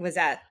that was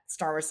at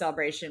Star Wars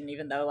Celebration,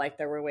 even though like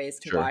there were ways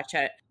to watch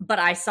it, but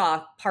I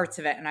saw parts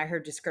of it and I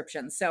heard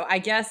descriptions. So I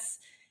guess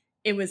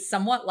it was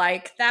somewhat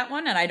like that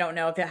one. And I don't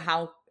know if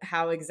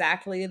how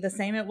exactly the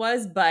same it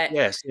was, but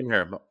yeah, same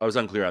here. I was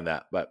unclear on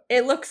that, but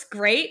it looks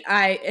great.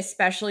 I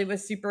especially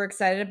was super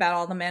excited about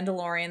all the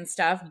Mandalorian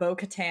stuff,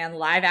 Bo-Katan,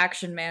 live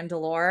action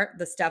Mandalore,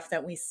 the stuff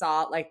that we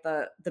saw, like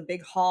the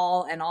big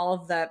haul and all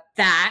of that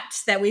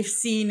we've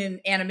seen in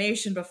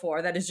animation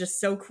before that is just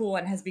so cool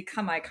and has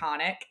become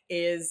iconic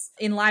is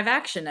in live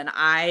action. And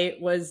I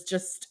was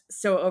just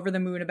so over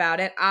the moon about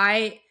it.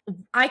 I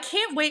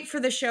can't wait for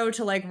the show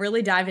to like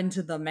really dive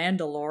into the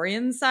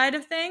Mandalorian side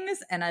of things.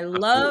 And I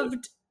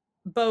loved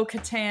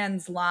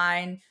Bo-Katan's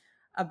line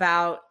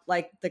about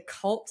like the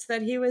cult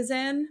that he was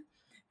in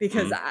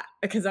because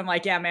I'm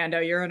like, yeah, Mando,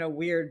 you're in a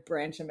weird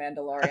branch of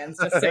Mandalorians,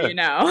 just so you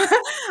know.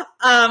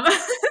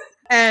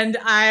 And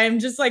I'm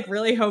just like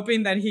really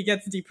hoping that he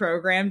gets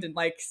deprogrammed and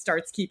like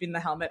starts keeping the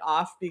helmet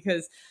off,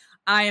 because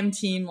I am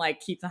team like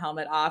keep the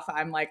helmet off.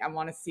 I'm like, I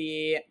want to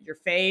see your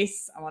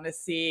face. I want to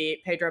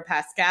see Pedro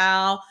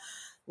Pascal.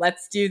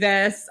 Let's do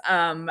this.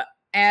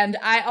 And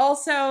I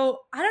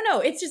don't know,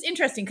 it's just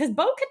interesting because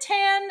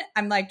Bo-Katan,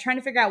 I'm like trying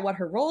to figure out what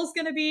her role is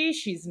going to be.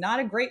 She's not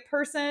a great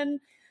person,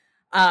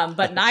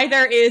 but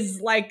neither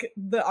is like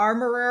the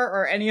armorer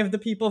or any of the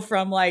people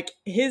from like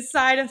his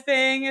side of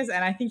things.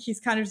 And I think he's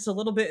kind of just a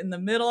little bit in the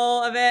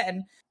middle of it.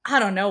 And I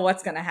don't know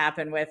what's going to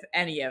happen with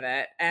any of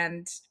it.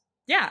 And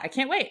yeah, I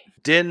can't wait.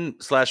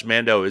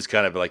 Din/Mando is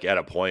kind of like at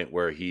a point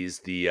where he's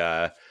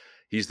the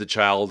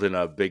child in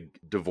a big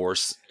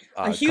divorce.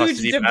 A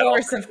huge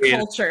divorce of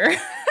culture.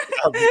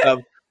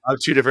 of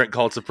two different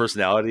cults of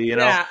personality,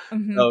 Yeah.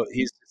 So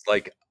he's just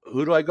like,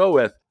 who do I go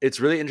with? It's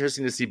really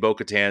interesting to see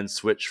Bo-Katan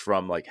switch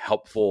from like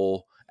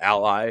helpful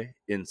ally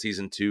in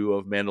season 2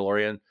 of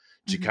Mandalorian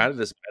to kind of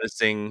this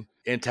menacing,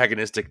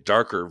 antagonistic,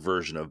 darker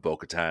version of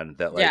Bo-Katan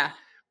that like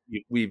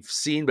we've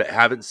seen but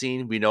haven't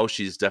seen. We know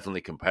she's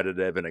definitely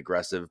competitive and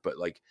aggressive, but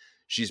like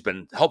she's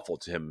been helpful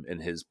to him in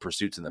his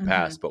pursuits in the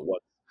past. But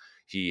what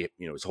he,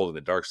 is holding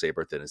the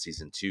Darksaber then in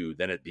season 2,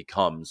 then it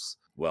becomes,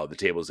 well, the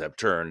tables have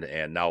turned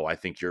and now I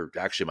think you're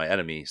actually my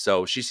enemy.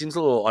 So she seems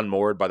a little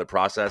unmoored by the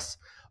process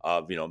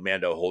of,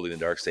 Mando holding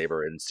the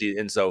Darksaber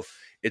and so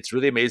it's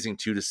really amazing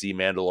too to see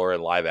Mandalore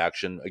in live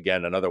action.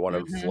 Again, another one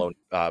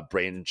of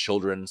brain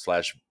children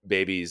 /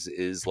 babies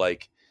is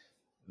like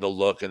the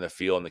look and the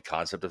feel and the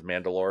concept of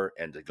Mandalore,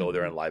 and to go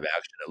there in live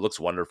action, it looks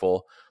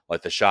wonderful.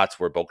 Like the shots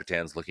where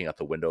Bo-Katan's looking out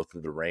the window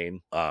through the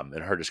rain,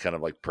 and her just kind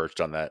of like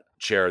perched on that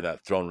chair in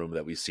that throne room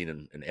that we've seen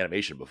in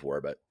animation before,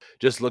 but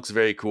just looks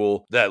very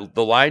cool. That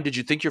the line, "Did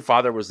you think your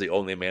father was the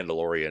only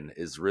Mandalorian?"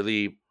 is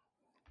really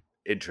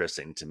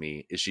interesting to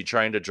me. Is she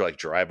trying to like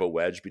drive a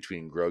wedge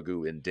between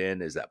Grogu and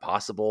Din? Is that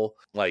possible?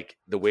 Like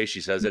the way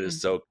she says it is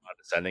so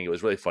condescending. It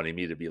was really funny to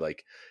me to be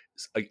like,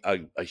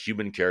 a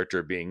human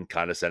character being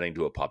condescending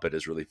to a puppet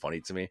is really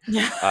funny to me.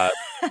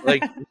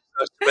 Like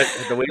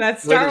but the way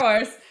that's Star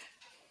Wars.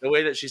 The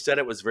way that she said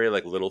it was very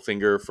like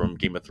Littlefinger from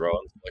Game of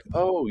Thrones. Like,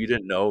 oh, you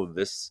didn't know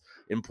this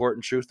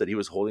important truth that he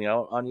was holding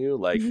out on you.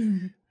 Like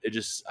it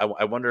just,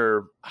 I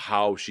wonder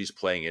how she's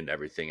playing into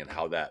everything and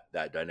how that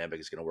dynamic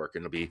is going to work.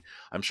 And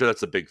I'm sure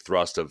that's a big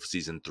thrust of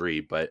season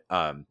 3, but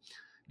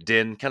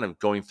Din kind of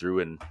going through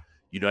and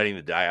uniting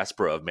the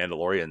diaspora of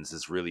Mandalorians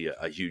is really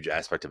a huge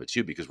aspect of it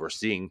too, because we're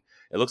seeing,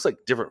 it looks like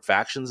different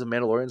factions of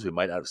Mandalorians we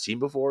might not have seen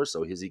before.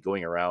 So is he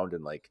going around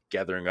and like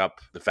gathering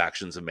up the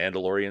factions of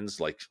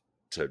Mandalorians, like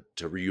to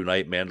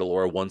reunite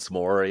Mandalore once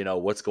more?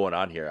 What's going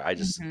on here? I'm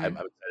excited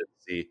to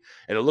see,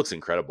 and it looks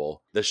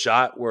incredible. The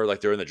shot where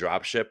like they're in the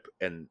dropship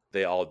and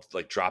they all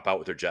like drop out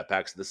with their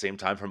jetpacks at the same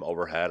time from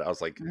overhead, I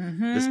was like,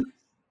 this is,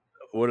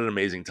 what an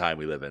amazing time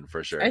we live in,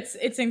 for sure.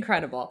 It's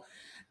incredible.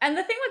 And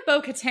the thing with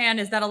Bo-Katan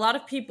is that a lot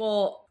of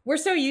people, we're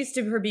so used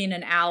to her being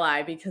an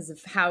ally because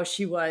of how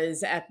she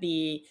was at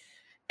the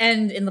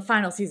end in the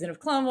final season of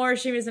Clone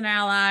Wars, she was an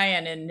ally,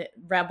 and in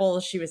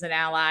Rebels, she was an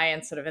ally,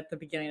 and sort of at the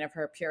beginning of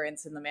her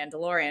appearance in The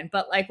Mandalorian.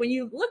 But like when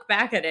you look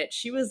back at it,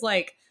 she was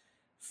like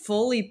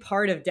fully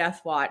part of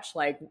Death Watch,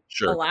 like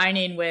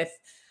aligning with,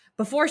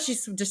 before she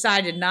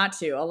decided not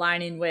to,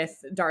 aligning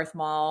with Darth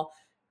Maul,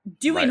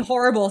 doing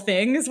horrible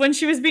things when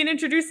she was being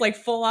introduced, like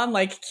full on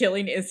like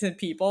killing innocent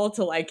people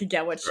to like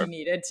get what she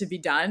needed to be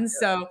done.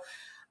 So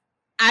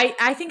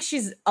I think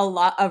she's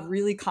a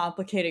really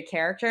complicated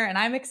character, and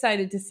I'm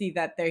excited to see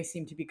that they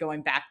seem to be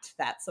going back to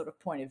that sort of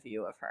point of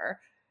view of her.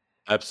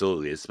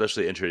 Absolutely,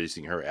 especially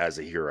introducing her as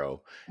a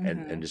hero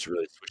and just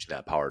really switching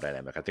that power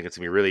dynamic. I think it's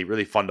gonna be really,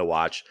 really fun to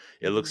watch.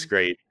 It looks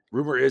great.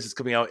 Rumor is it's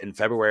coming out in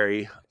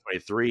February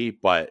 23,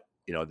 but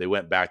you know, they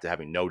went back to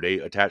having no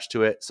date attached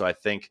to it. So I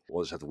think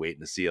we'll just have to wait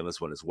and see on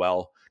this one as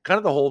well. Kind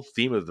of the whole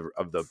theme of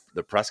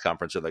the press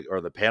conference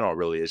or the panel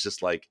really is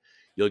just like,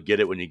 you'll get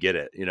it when you get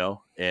it, you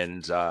know?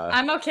 And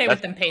I'm okay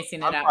with them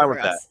pacing it out for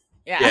us.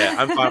 That. Yeah,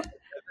 I'm fine. At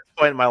this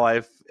point in my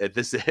life, at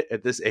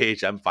this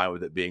age, I'm fine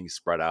with it being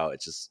spread out.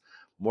 It's just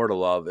more to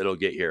love. It'll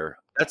get here.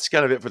 That's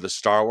kind of it for the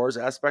Star Wars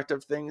aspect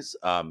of things.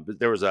 But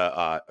there was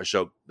a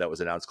show that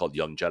was announced called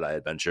Young Jedi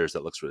Adventures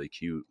that looks really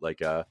cute, like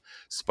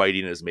Spidey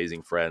and His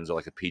Amazing Friends, or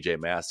like a PJ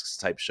Masks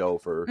type show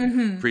for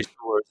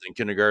preschoolers and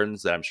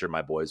kindergartens that I'm sure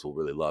my boys will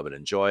really love and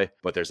enjoy.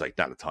 But there's like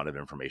not a ton of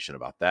information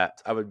about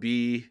that. I would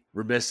be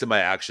remiss in my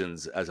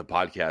actions as a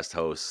podcast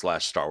host /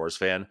 Star Wars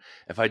fan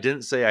if I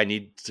didn't say I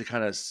need to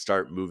kind of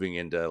start moving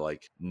into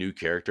like new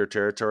character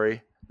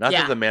territory. Not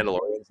that The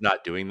Mandalorian's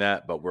not doing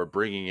that, but we're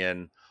bringing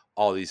in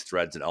all these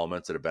threads and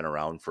elements that have been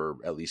around for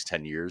at least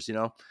 10 years, you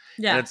know?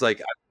 Yeah. And it's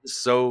like,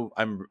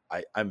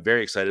 I'm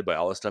very excited by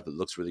all this stuff. It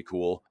looks really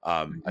cool.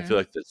 I feel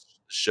like the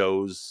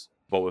shows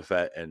Boba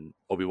Fett and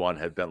Obi-Wan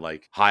have been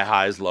like high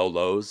highs, low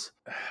lows.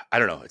 I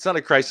don't know. It's not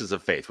a crisis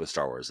of faith with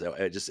Star Wars.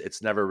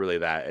 It's never really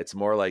that. It's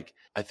more like,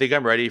 I think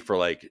I'm ready for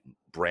like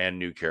brand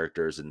new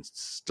characters and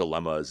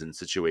dilemmas and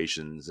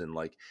situations. And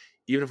like,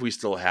 even if we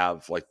still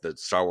have like the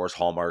Star Wars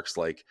hallmarks,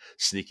 like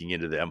sneaking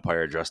into the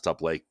Empire dressed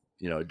up like,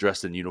 you know,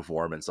 dressed in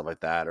uniform and stuff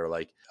like that, or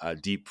like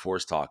deep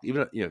Force talk,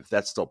 even, you know, if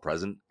that's still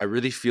present, I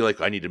really feel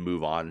like I need to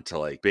move on to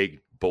like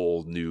big,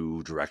 bold,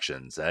 new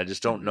directions. And I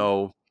just don't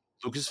know.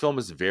 Lucasfilm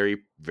is very,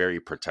 very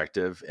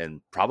protective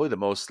and probably the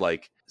most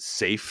like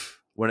safe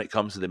when it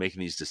comes to making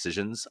these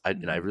decisions.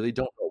 And I really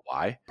don't know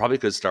why. Probably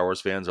because Star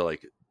Wars fans are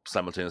like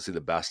simultaneously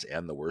the best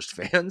and the worst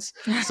fans.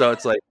 So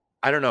it's like,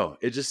 I don't know.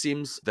 It just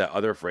seems that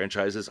other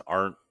franchises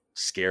aren't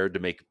scared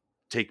to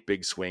take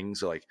big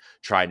swings or like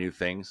try new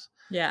things.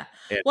 Yeah.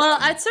 Well,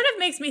 it sort of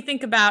makes me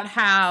think about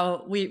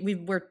how we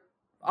were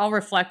all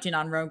reflecting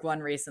on Rogue One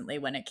recently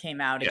when it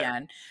came out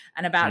again,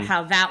 and about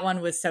how that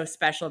one was so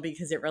special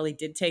because it really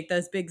did take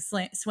those big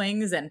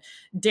swings and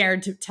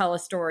dared to tell a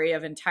story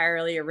of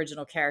entirely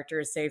original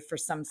characters, save for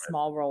some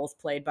small roles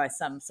played by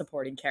some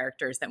supporting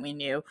characters that we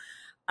knew,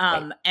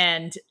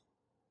 and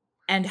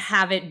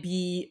have it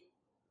be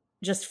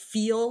just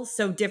feel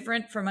so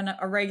different from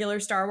a regular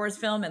Star Wars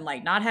film, and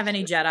like not have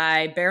any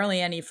Jedi, barely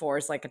any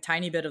Force, like a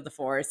tiny bit of the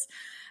Force,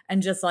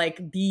 and just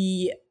like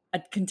be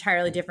an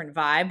entirely different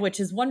vibe, which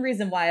is one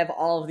reason why of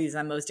all of these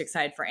I'm most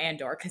excited for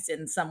Andor, because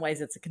in some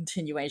ways it's a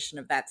continuation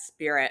of that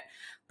spirit.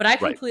 But I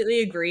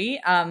completely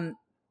agree.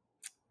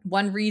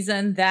 One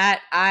reason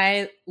that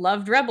I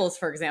loved Rebels,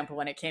 for example,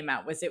 when it came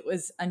out, was it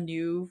was a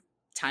new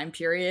time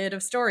period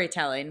of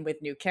storytelling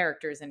with new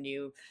characters and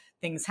new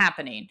things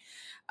happening.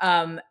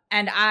 And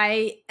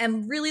I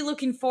am really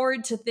looking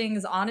forward to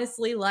things,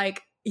 honestly,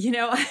 like, you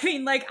know, I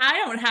mean, like, I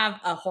don't have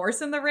a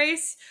horse in the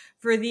race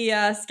for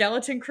the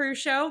Skeleton Crew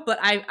show, but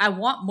I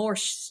want more,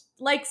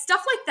 like,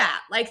 stuff like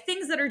that. Like,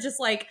 things that are just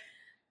like,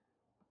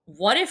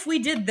 what if we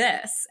did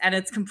this? And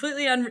it's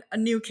completely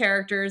new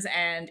characters,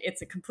 and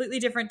it's a completely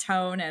different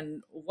tone,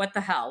 and what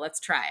the hell? Let's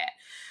try it.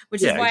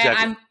 Which is why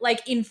I'm,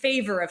 like, in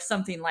favor of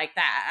something like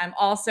that. I'm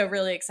also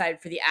really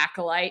excited for the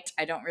Acolyte.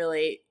 I don't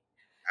really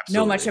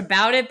know much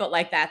about it, but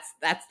like that's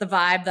the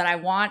vibe that I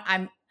want.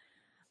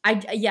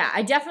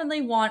 I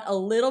definitely want a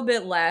little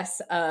bit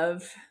less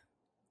of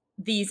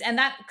these, and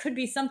that could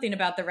be something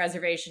about the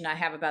reservation I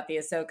have about the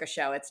Ahsoka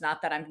show. It's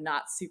not that I'm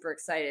not super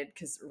excited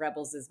because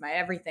Rebels is my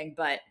everything,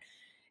 but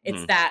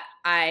it's that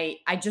I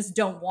just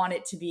don't want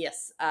it to be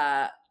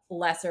a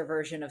lesser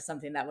version of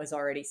something that was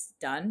already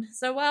done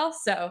so well.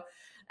 So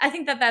I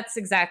think that's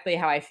exactly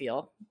how I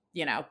feel,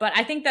 you know. But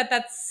I think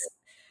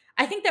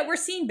that we're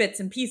seeing bits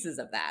and pieces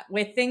of that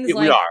with things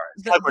like... We are.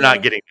 It's like we're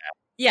not getting that.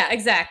 Yeah,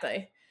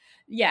 exactly.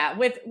 Yeah,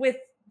 with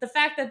the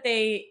fact that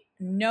they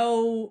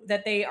know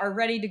that they are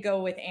ready to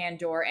go with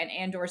Andor, and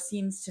Andor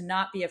seems to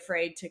not be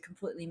afraid to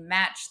completely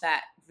match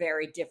that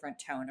very different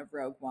tone of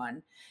Rogue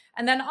One.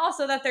 And then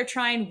also that they're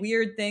trying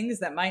weird things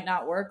that might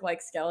not work,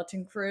 like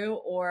Skeleton Crew,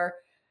 or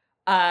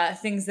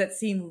things that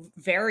seem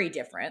very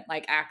different,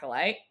 like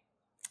Acolyte.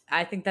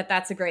 I think that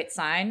that's a great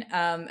sign.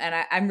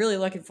 And I'm really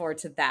looking forward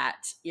to that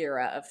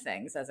era of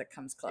things as it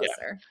comes closer.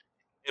 Yeah.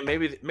 And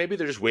maybe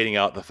they're just waiting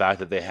out the fact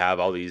that they have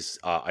all these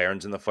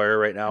irons in the fire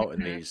right now,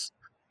 and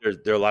there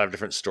are a lot of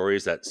different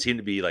stories that seem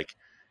to be like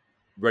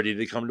ready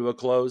to come to a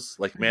close.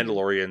 Like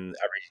Mandalorian,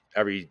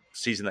 every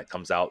season that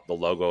comes out, the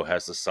logo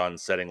has the sun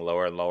setting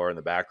lower and lower in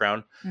the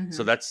background.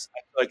 So I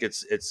feel like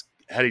it's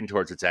heading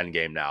towards its end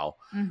game now.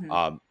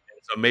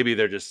 So maybe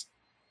they're just,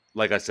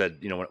 like I said,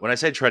 when I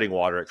say treading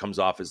water, it comes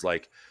off as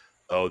like,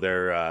 oh,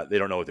 they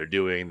don't know what they're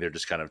doing. They're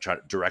just kind of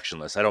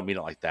directionless. I don't mean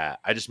it like that.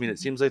 I just mean it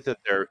seems like that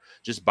they're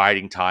just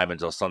biding time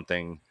until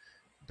something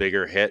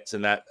bigger hits.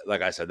 And that,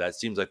 like I said, that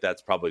seems like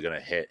that's probably going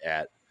to hit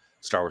at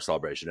Star Wars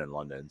Celebration in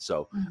London.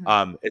 So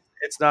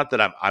it's not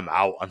that I'm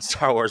out on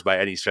Star Wars by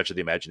any stretch of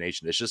the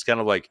imagination. It's just kind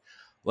of like,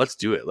 let's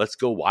do it. Let's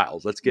go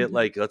wild. Let's get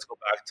let's go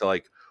back to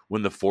like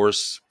when the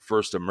Force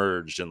first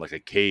emerged in like a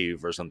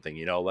cave or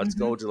something, let's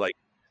go to like,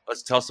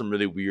 let's tell some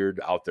really weird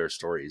out there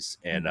stories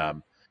and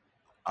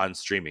on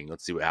streaming.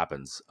 Let's see what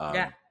happens.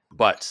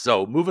 But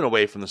so moving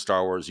away from the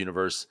Star Wars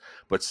universe,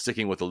 but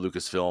sticking with the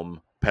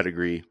Lucasfilm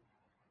pedigree,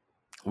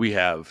 we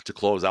have, to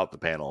close out the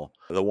panel,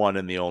 the one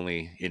and the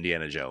only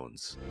Indiana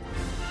Jones.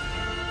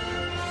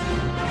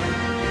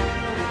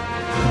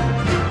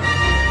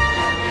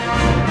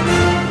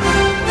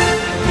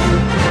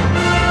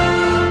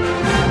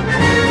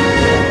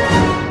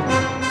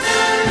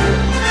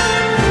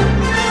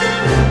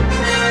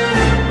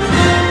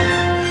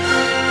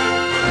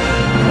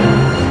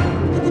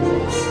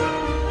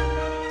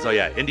 So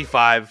yeah, Indy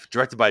 5,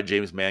 directed by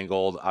James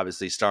Mangold,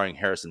 obviously starring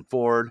Harrison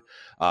Ford.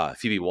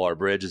 Phoebe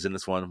Waller-Bridge is in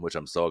this one, which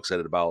I'm so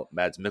excited about.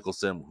 Mads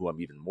Mikkelsen, who I'm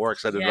even more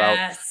excited about.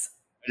 I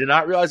did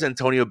not realize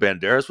Antonio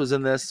Banderas was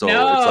in this, so it's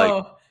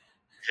like,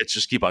 it's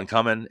just keep on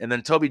coming. And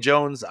then Toby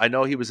Jones, I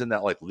know he was in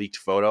that like leaked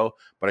photo,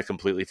 but I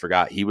completely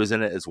forgot he was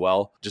in it as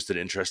well. Just an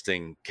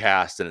interesting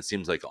cast, and it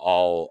seems like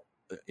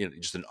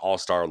just an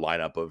all-star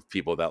lineup of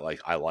people that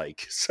like I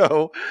like.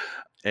 So.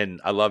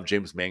 And I love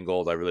James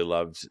Mangold. I really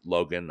loved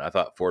Logan. I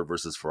thought Ford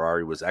versus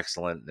Ferrari was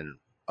excellent and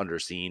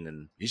underseen.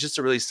 And he's just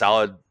a really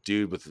solid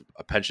dude with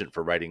a penchant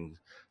for writing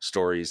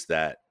stories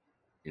that,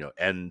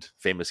 end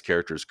famous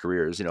characters'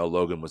 careers.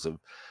 Logan was a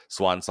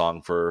swan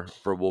song for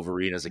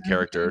Wolverine as a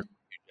character,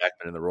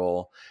 Jackman in the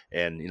role.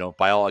 And,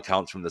 by all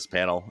accounts from this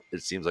panel,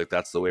 it seems like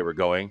that's the way we're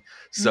going.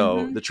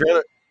 So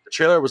the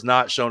trailer was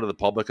not shown to the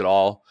public at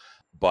all,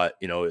 but,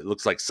 it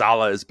looks like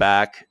Sala is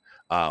back.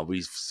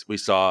 We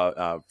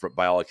saw,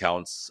 by all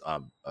accounts,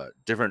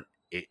 different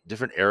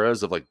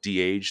eras of like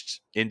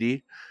de-aged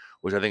Indy,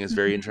 which I think is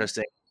very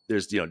interesting.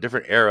 There's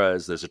different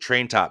eras. There's a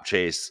train top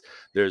chase.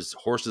 There's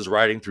horses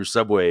riding through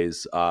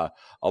subways. A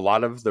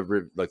lot of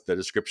the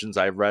descriptions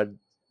I've read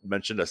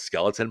mentioned a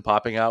skeleton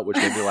popping out, which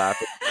made me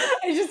laugh.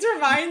 It just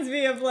reminds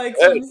me of like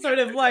some sort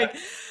of like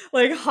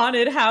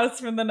haunted house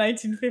from the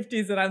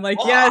 1950s, and I'm like,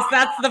 yes,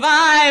 that's the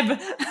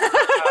vibe.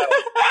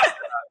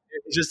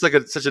 It's just like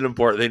such an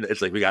important thing.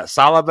 It's like we got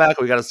Sala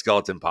back, we got a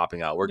skeleton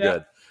popping out. We're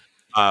good.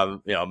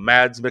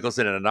 Mads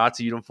Mikkelsen in a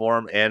Nazi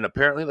uniform, and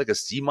apparently like a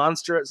sea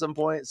monster at some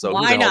point. So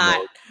why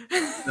not? Who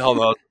the hell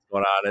knows what's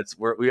going on?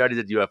 We already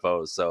did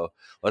UFOs, so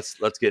let's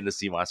get into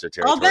sea monster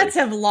territory. All bets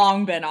have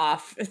long been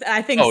off.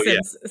 I think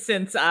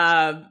since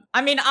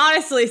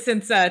honestly,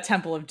 since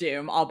Temple of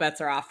Doom, all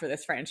bets are off for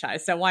this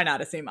franchise. So why not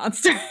a sea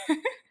monster?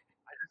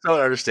 I don't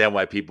understand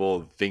why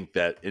people think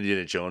that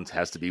Indiana Jones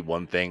has to be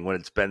one thing when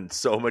it's been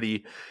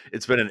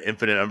an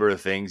infinite number of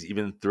things,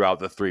 even throughout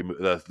the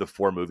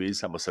 4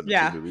 movies. I almost said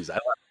the 2 movies.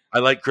 I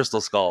like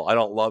Crystal Skull. I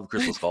don't love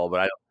Crystal Skull,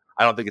 but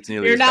I don't think it's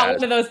nearly. You're not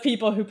one of those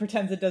people who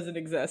pretends it doesn't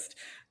exist.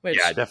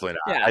 Definitely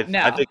not.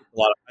 Yeah, I think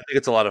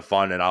it's a lot of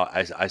fun, and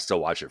I still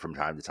watch it from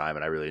time to time,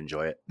 and I really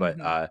enjoy it.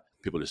 But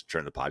people just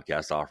turn the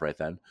podcast off right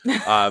then.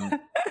 The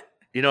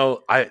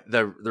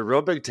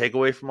real big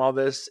takeaway from all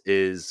this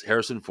is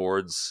Harrison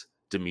Ford's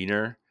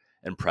demeanor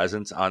and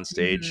presence on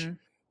stage.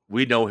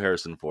 We know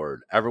Harrison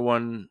Ford.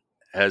 Everyone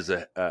has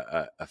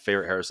a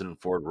favorite Harrison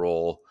Ford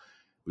role.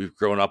 We've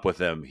grown up with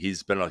him.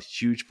 He's been a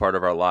huge part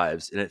of our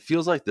lives, and it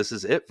feels like this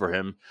is it for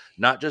him,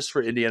 not just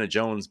for Indiana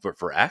Jones, but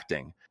for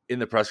acting. In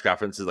the press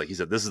conferences, like he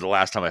said, this is the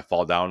last time I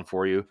fall down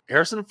for you.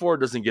 Harrison Ford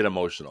doesn't get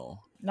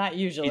emotional. Not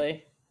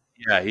usually.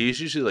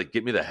 He's usually like,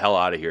 get me the hell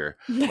out of here.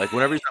 Like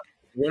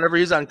whenever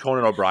he's on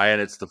Conan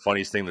O'Brien, it's the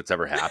funniest thing that's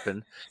ever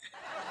happened.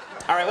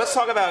 All right, let's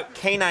talk about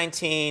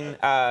K-19,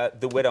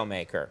 the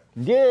Widowmaker.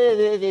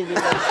 They're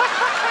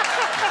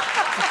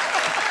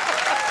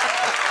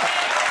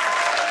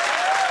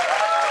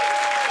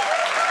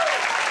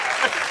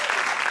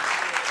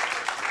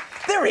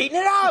eating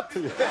it up!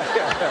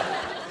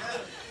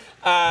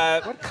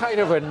 What kind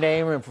of a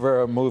name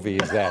for a movie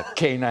is that,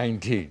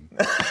 K-19?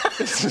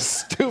 It's a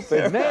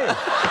stupid name.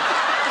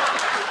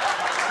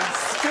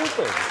 It's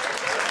stupid.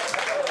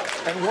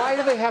 And why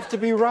do they have to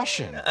be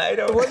Russian? I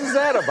don't know. What is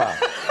that about?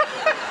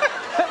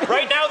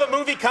 Right now, the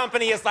movie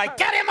company is like,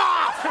 get him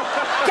off!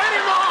 Get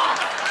him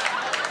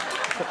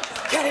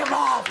off! Get him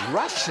off!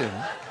 Russian?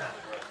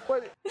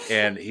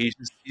 And he's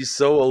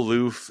so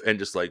aloof and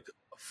just like,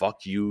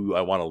 fuck you,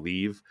 I want to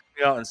leave.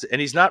 You know,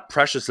 and he's not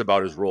precious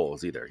about his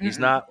roles either. He's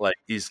not like,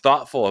 he's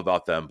thoughtful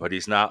about them, but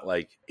he's not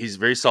like, he's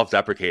very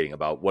self-deprecating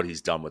about what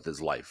he's done with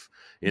his life,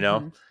 you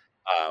know?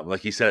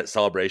 Like he said at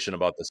Celebration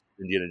about this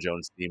Indiana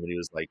Jones theme, and he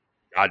was like,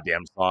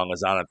 goddamn song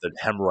was on at the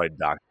hemorrhoid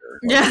doctor. Or,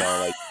 Yeah. you know,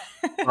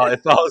 like,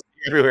 it follows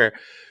me everywhere.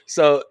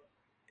 So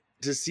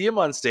to see him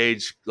on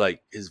stage,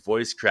 like his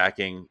voice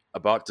cracking,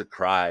 about to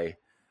cry,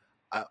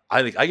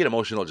 I think I get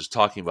emotional just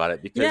talking about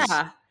it because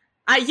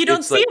you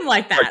don't see him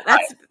like that.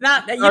 That's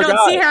not, you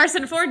don't see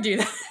Harrison Ford do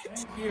that.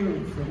 Thank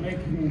you for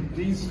making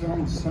these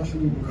films such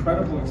an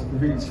incredible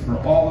experience for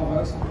all of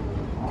us,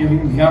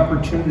 giving the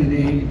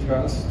opportunity to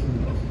us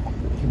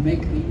to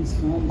make these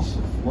films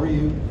for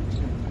you.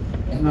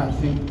 And I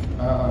think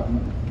I'm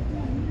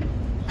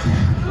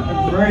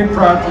very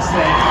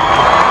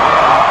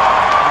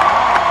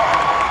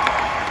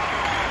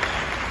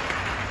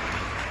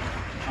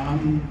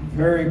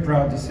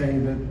proud to say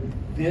that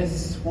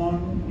this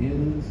one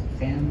is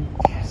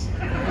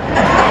fantastic.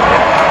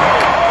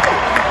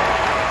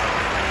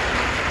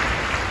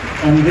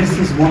 And this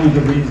is one of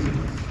the reasons.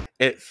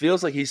 It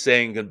feels like he's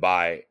saying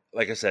goodbye,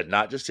 like I said,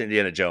 not just to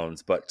Indiana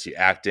Jones, but to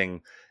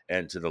acting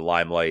and to the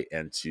limelight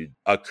and to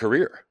a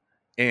career.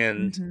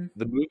 And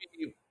the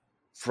movie,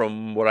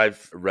 from what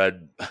I've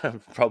read,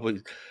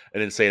 probably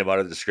an insane amount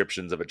of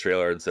descriptions of a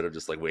trailer instead of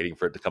just like waiting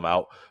for it to come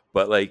out.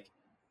 But like,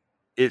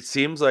 it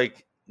seems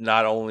like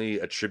not only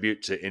a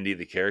tribute to Indy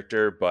the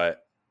character,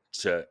 but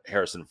to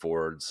Harrison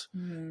Ford's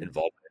involvement in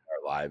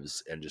our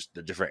lives and just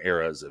the different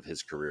eras of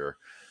his career.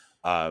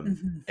 And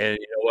you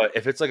know what?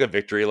 If it's like a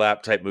victory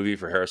lap type movie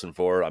for Harrison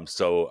Ford, I'm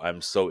so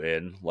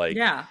in. Like,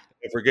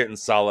 if we're getting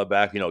Sallah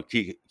back, you know,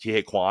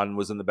 Kihei Kwan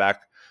was in the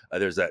back.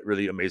 There's that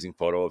really amazing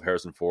photo of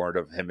Harrison Ford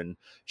of him in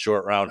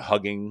Short Round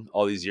hugging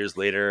all these years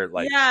later.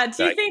 Like,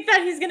 do you think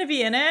that he's going to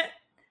be in it?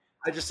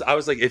 I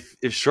was like, if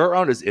Short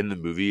Round is in the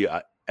movie,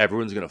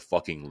 everyone's gonna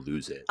fucking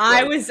lose it.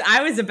 I was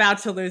about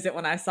to lose it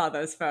when I saw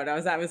those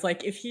photos. I was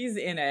like, if he's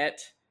in it,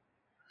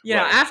 you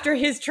know, after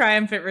his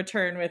triumphant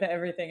return with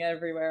Everything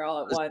Everywhere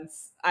All at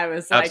Once, I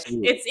was like,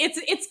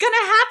 it's gonna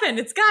happen.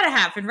 It's gotta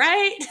happen,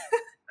 right?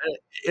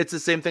 It's the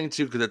same thing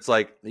too, because it's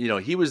like, you know,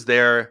 he was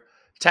there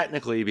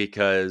technically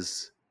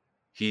because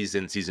he's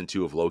in season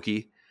 2 of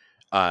Loki,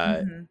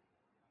 and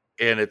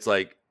it's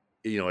like,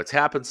 you know, it's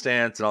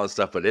happenstance and all this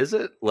stuff. But is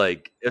it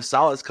like, if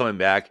Salah's coming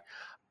back?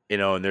 You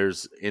know, and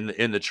there's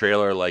in the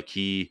trailer, like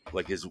he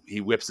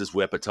whips his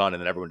whip a ton, and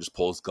then everyone just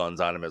pulls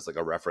guns on him as like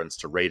a reference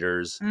to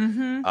Raiders.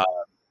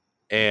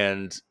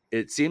 And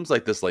it seems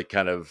like this, like,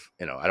 kind of,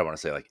 you know, I don't want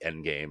to say like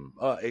Endgame.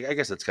 I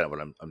guess that's kind of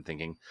what I'm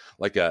thinking,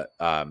 like a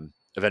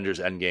Avengers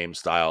Endgame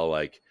style.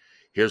 Like,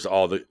 here's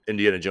all the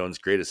Indiana Jones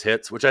greatest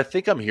hits, which I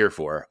think I'm here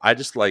for. I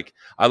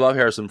love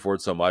Harrison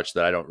Ford so much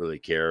that I don't really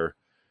care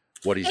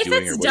what he's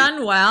doing. If it's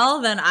done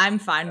well, then I'm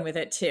fine with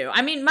it too.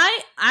 I mean,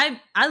 I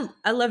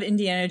love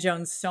Indiana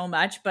Jones so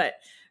much, but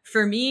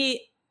for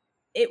me,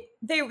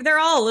 they're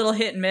all a little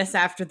hit and miss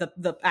after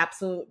the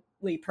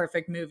absolutely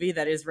perfect movie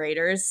that is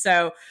Raiders.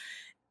 So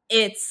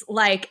it's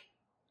like,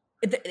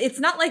 it's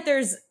not like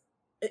there's,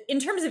 in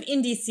terms of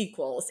indie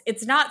sequels,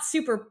 it's not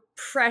super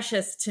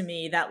precious to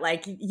me that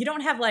like, you don't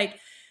have like,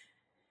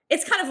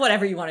 it's kind of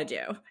whatever you want to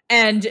do.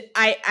 And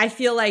I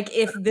feel like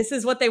if this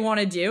is what they want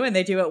to do and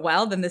they do it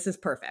well, then this is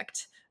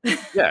perfect.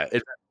 Yeah.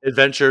 It's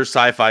adventure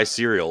sci-fi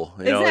serial.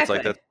 You know, it's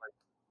like, that's like,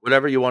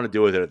 whatever you want to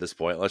do with it at this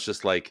point. Let's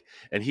just like,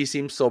 and he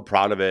seems so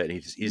proud of it.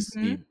 And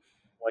he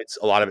points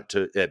a lot of it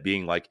to it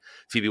being like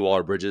Phoebe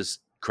Waller-Bridge's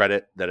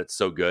credit that it's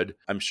so good.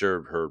 I'm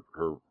sure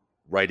her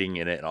writing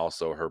in it and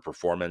also her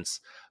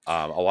performance,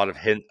 a lot of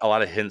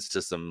hints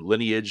to some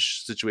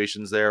lineage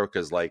situations there,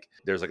 because like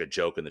there's like a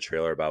joke in the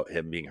trailer about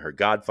him being her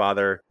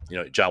godfather. You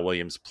know, John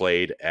Williams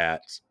played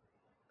at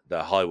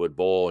the Hollywood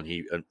Bowl, and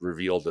he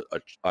revealed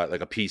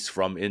a piece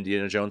from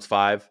Indiana Jones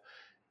 5,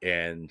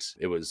 and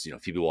it was, you know,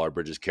 Phoebe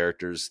Waller-Bridge's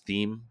character's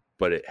theme,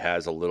 but it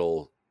has a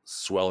little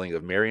swelling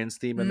of Marion's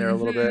theme in there a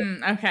little bit.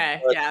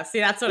 Okay, yeah. See,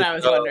 that's what I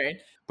was wondering.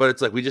 But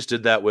it's like, we just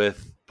did that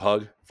with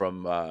Pug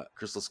from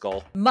Crystal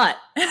Skull. Mutt.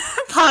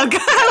 Pug.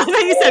 I love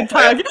that you said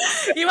Pug.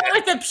 You went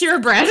with the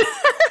purebred.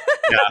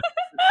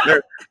 Yeah.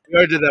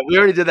 We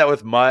already did that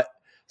with Mutt.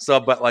 So,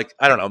 but like,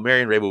 I don't know,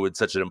 Marion Ravenwood's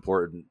such an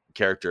important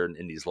character in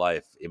Indy's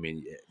life. I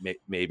mean,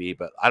 maybe,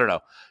 but I don't know.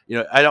 You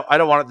know, I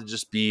don't want it to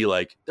just be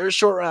like, there's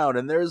Short Round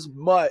and there's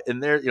Mutt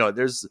and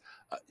there's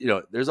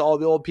all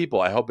the old people.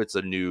 I hope it's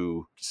a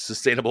new,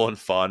 sustainable and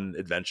fun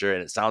adventure,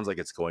 and it sounds like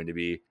it's going to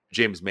be.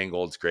 James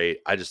Mangold's great.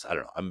 I don't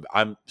know.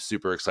 I'm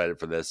super excited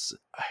for this.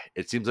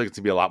 It seems like it's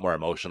gonna be a lot more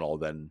emotional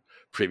than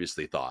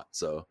previously thought.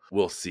 So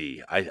we'll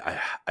see. I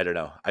don't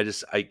know. I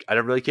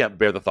really can't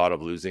bear the thought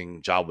of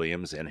losing John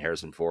Williams and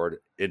Harrison Ford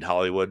in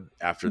Hollywood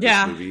after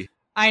this movie.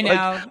 I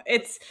know.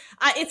 It's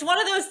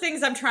one of those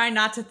things I'm trying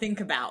not to think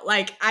about.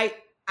 Like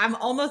I'm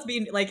almost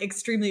being like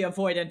extremely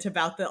avoidant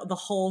about the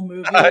whole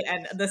movie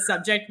and the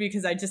subject,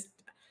 because I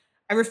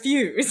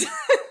refuse.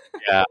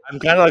 Yeah, I'm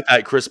kind of like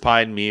that Chris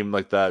Pine meme,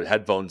 like the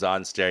headphones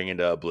on, staring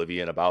into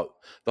oblivion about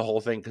the whole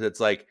thing, because it's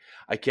like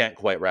I can't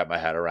quite wrap my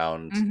head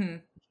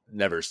around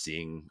never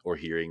seeing or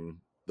hearing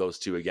those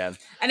two again.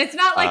 And it's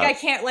not like I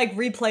can't like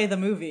replay the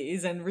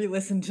movies and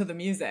re-listen to the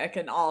music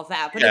and all of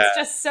that, but it's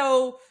just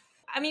so.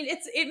 I mean,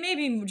 it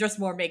maybe just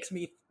more makes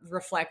me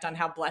reflect on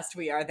how blessed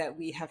we are that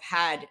we have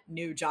had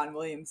new John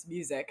Williams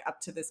music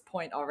up to this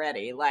point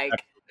already. Like,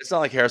 it's not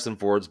like Harrison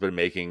Ford's been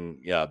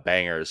making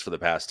bangers for the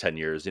past 10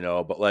 years,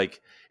 but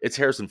like it's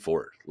Harrison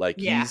Ford. Like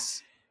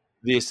he's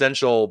the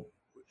essential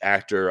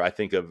actor, I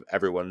think, of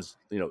everyone's,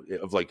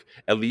 of like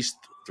at least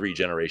 3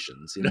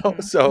 generations,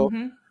 so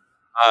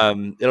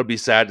it'll be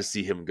sad to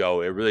see him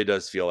go. It really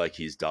does feel like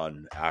he's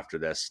done after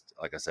this,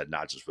 like I said,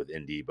 not just with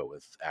indie, but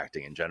with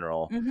acting in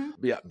general.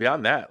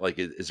 Beyond that, like,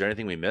 is there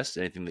anything we missed?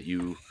 Anything that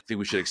you think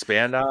we should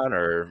expand on?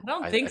 Or I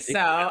don't think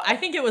so. I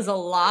think it was a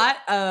lot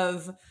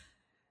of,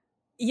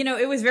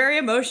 it was very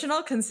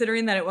emotional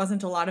considering that it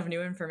wasn't a lot of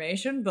new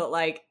information, but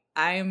like,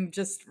 I'm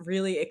just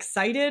really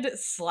excited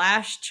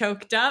 /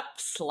 choked up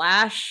 /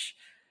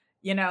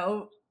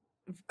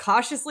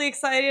 cautiously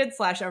excited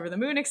 / over the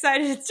moon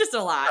excited. It's just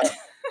a lot.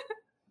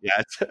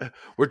 Yeah,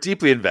 we're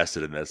deeply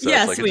invested in this. So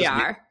yes, it's like, we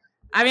are.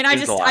 I mean,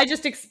 I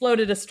just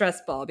exploded a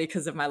stress ball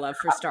because of my love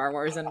for Star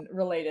Wars and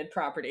related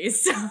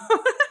properties. So.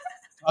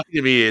 Talking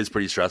to me is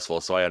pretty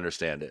stressful, so I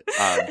understand it.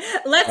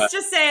 Let's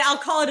just say I'll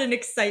call it an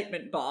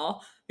excitement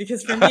ball,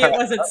 because for me it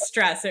wasn't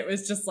stress. It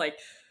was just like,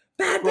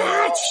 Bad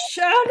Batch.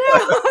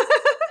 Oh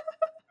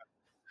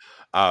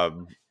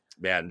no.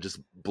 Man, just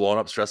blowing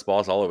up stress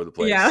balls all over the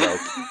place. Yeah. So,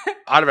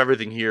 out of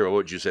everything here, what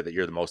would you say that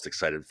you're the most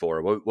excited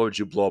for? What would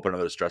you blow up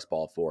another stress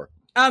ball for?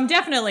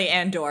 Definitely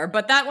Andor,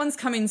 but that one's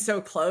coming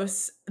so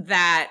close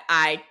that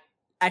I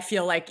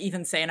feel like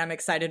even saying I'm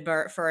excited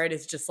for it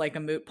is just like a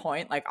moot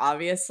point. Like,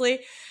 obviously,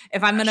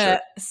 if I'm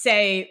gonna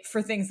say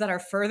for things that are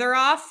further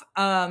off,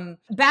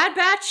 Bad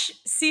Batch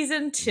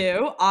season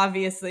 2,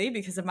 obviously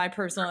because of my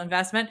personal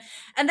investment,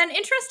 and then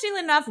interestingly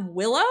enough,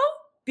 Willow,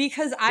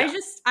 because I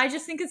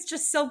just think it's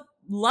just so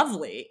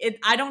lovely.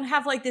 I don't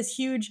have like this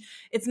huge,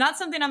 it's not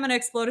something I'm going to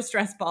explode a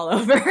stress ball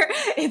over.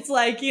 It's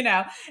like,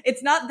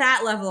 it's not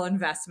that level of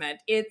investment.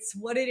 It's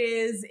what it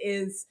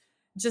is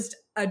just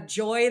a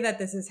joy that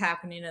this is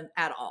happening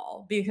at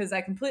all, because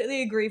I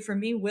completely agree. For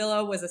me,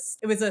 Willow was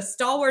a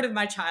stalwart of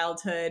my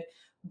childhood,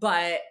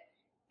 but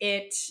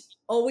it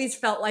always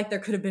felt like there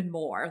could have been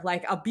more,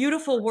 like a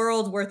beautiful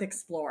world worth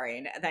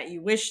exploring that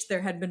you wish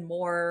there had been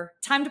more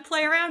time to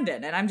play around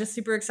in. And I'm just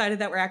super excited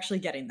that we're actually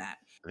getting that.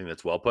 I think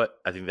that's well put.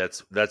 I think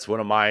that's one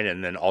of mine.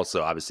 And then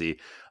also, obviously,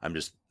 I'm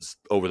just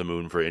over the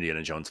moon for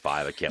Indiana Jones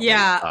 5. I can't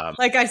wait.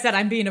 Like I said,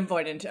 I'm being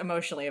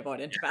emotionally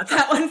avoidant about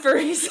that one for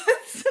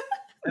reasons.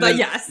 But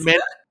yes.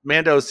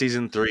 Mando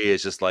season 3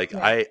 is just like,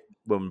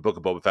 when Book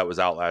of Boba Fett was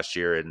out last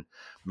year and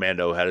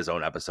Mando had his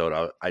own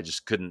episode, I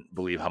just couldn't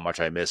believe how much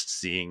I missed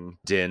seeing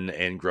Din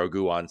and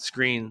Grogu on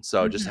screen.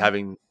 So just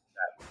having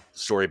that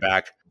story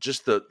back,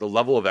 just the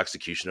level of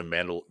execution of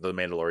the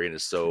Mandalorian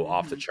is so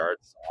off the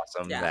charts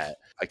awesome that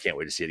I can't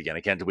wait to see it again.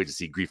 I can't wait to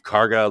see Greef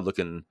Karga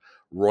looking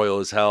royal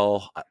as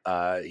hell.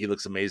 He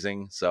looks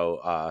amazing.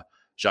 So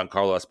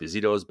Giancarlo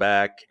Esposito is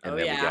back, and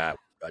we got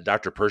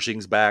Dr.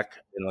 Pershing's back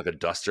in like a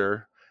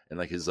duster in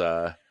like his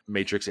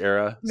Matrix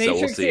era.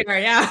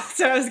 Era, yeah.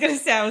 So I was gonna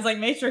say, I was like,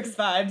 Matrix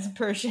vibes,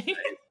 Pershing.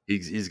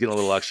 He's getting a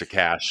little extra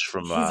cash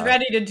from. He's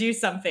ready to do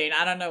something.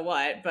 I don't know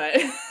what, but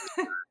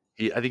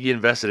I think he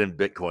invested in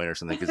Bitcoin or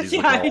something, because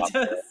he's looking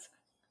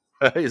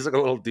he's looking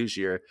a little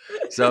douchier.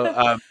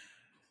 So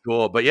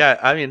cool, but yeah,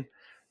 I mean,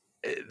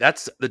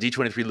 that's the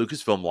D23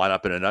 Lucasfilm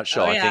lineup in a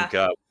nutshell. I think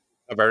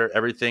about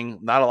everything.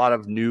 Not a lot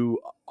of new,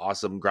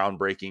 awesome,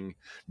 groundbreaking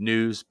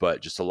news,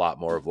 but just a lot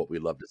more of what we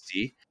love to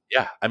see.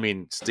 Yeah, I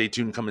mean, stay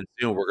tuned. Coming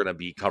soon, we're going to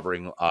be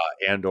covering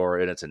Andor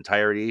in its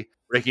entirety.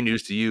 Breaking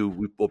news to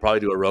you, we'll probably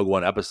do a Rogue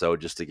One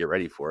episode just to get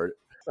ready for it.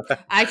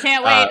 I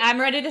can't wait.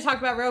 I'm ready to talk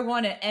about Rogue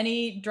One at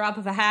any drop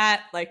of a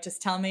hat. Like,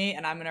 just tell me,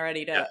 and I'm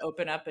ready to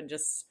open up and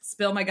just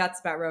spill my guts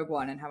about Rogue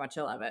One and how much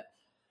I love it.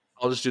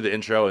 I'll just do the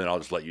intro, and then I'll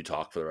just let you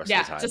talk for the rest of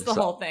the time. Yeah, just the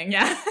whole thing,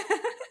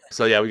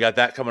 So yeah, we got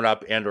that coming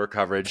up, Andor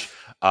coverage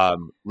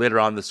later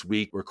on this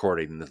week,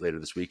 recording later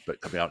this week, but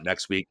coming out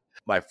next week.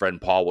 My friend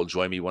Paul will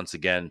join me once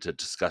again to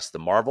discuss the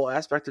Marvel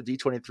aspect of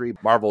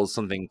D23. Marvel is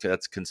something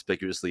that's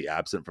conspicuously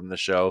absent from the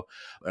show,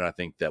 and I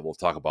think that we'll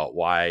talk about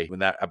why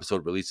when that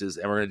episode releases.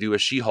 And we're going to do a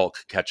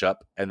She-Hulk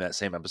catch-up in that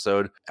same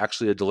episode.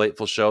 Actually, a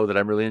delightful show that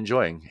I'm really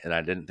enjoying, and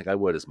I didn't think I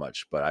would as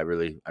much, but I'm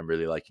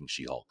really liking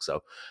She-Hulk.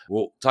 So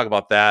we'll talk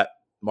about that.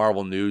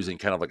 Marvel news and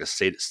kind of like a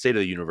state of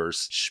the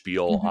universe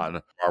spiel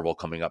on Marvel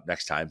coming up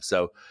next time.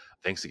 So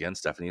thanks again,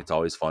 Stephanie. It's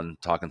always fun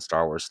talking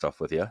Star Wars stuff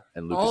with you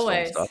and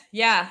Lucasfilm stuff.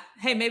 Yeah.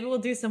 Hey, maybe we'll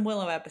do some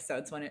Willow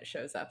episodes when it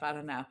shows up. I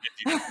don't know.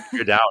 If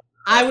you're down.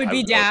 I would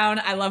be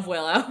down. I love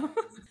Willow.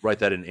 Write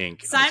that in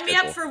ink. Sign me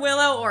up for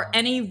Willow or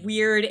any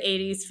weird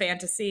 80s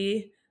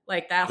fantasy.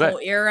 Like that whole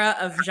era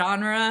of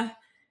genre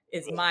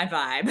is my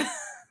vibe.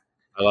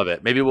 I love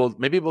it. Maybe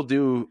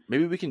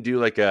we can do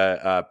like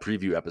a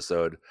preview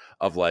episode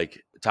of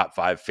like top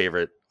 5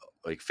 favorite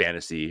like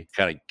fantasy,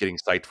 kind of getting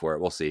psyched for it.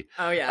 We'll see.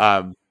 Oh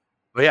yeah.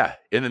 But yeah,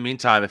 in the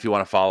meantime, if you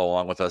want to follow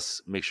along with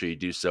us, make sure you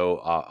do so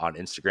on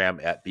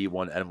Instagram at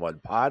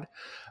B1N1Pod.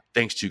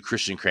 Thanks to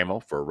Christian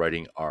Kramel for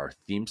writing our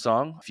theme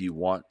song. If you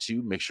want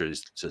to, make sure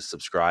to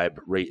subscribe,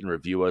 rate, and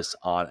review us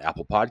on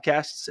Apple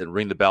Podcasts, and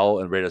ring the bell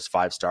and rate us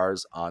 5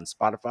 stars on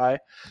Spotify.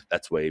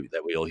 That's way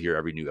that we'll hear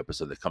every new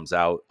episode that comes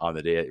out on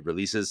the day it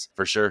releases.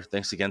 For sure.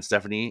 Thanks again,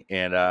 Stephanie.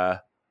 And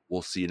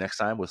we'll see you next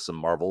time with some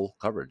Marvel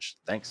coverage.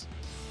 Thanks.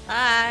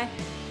 Bye.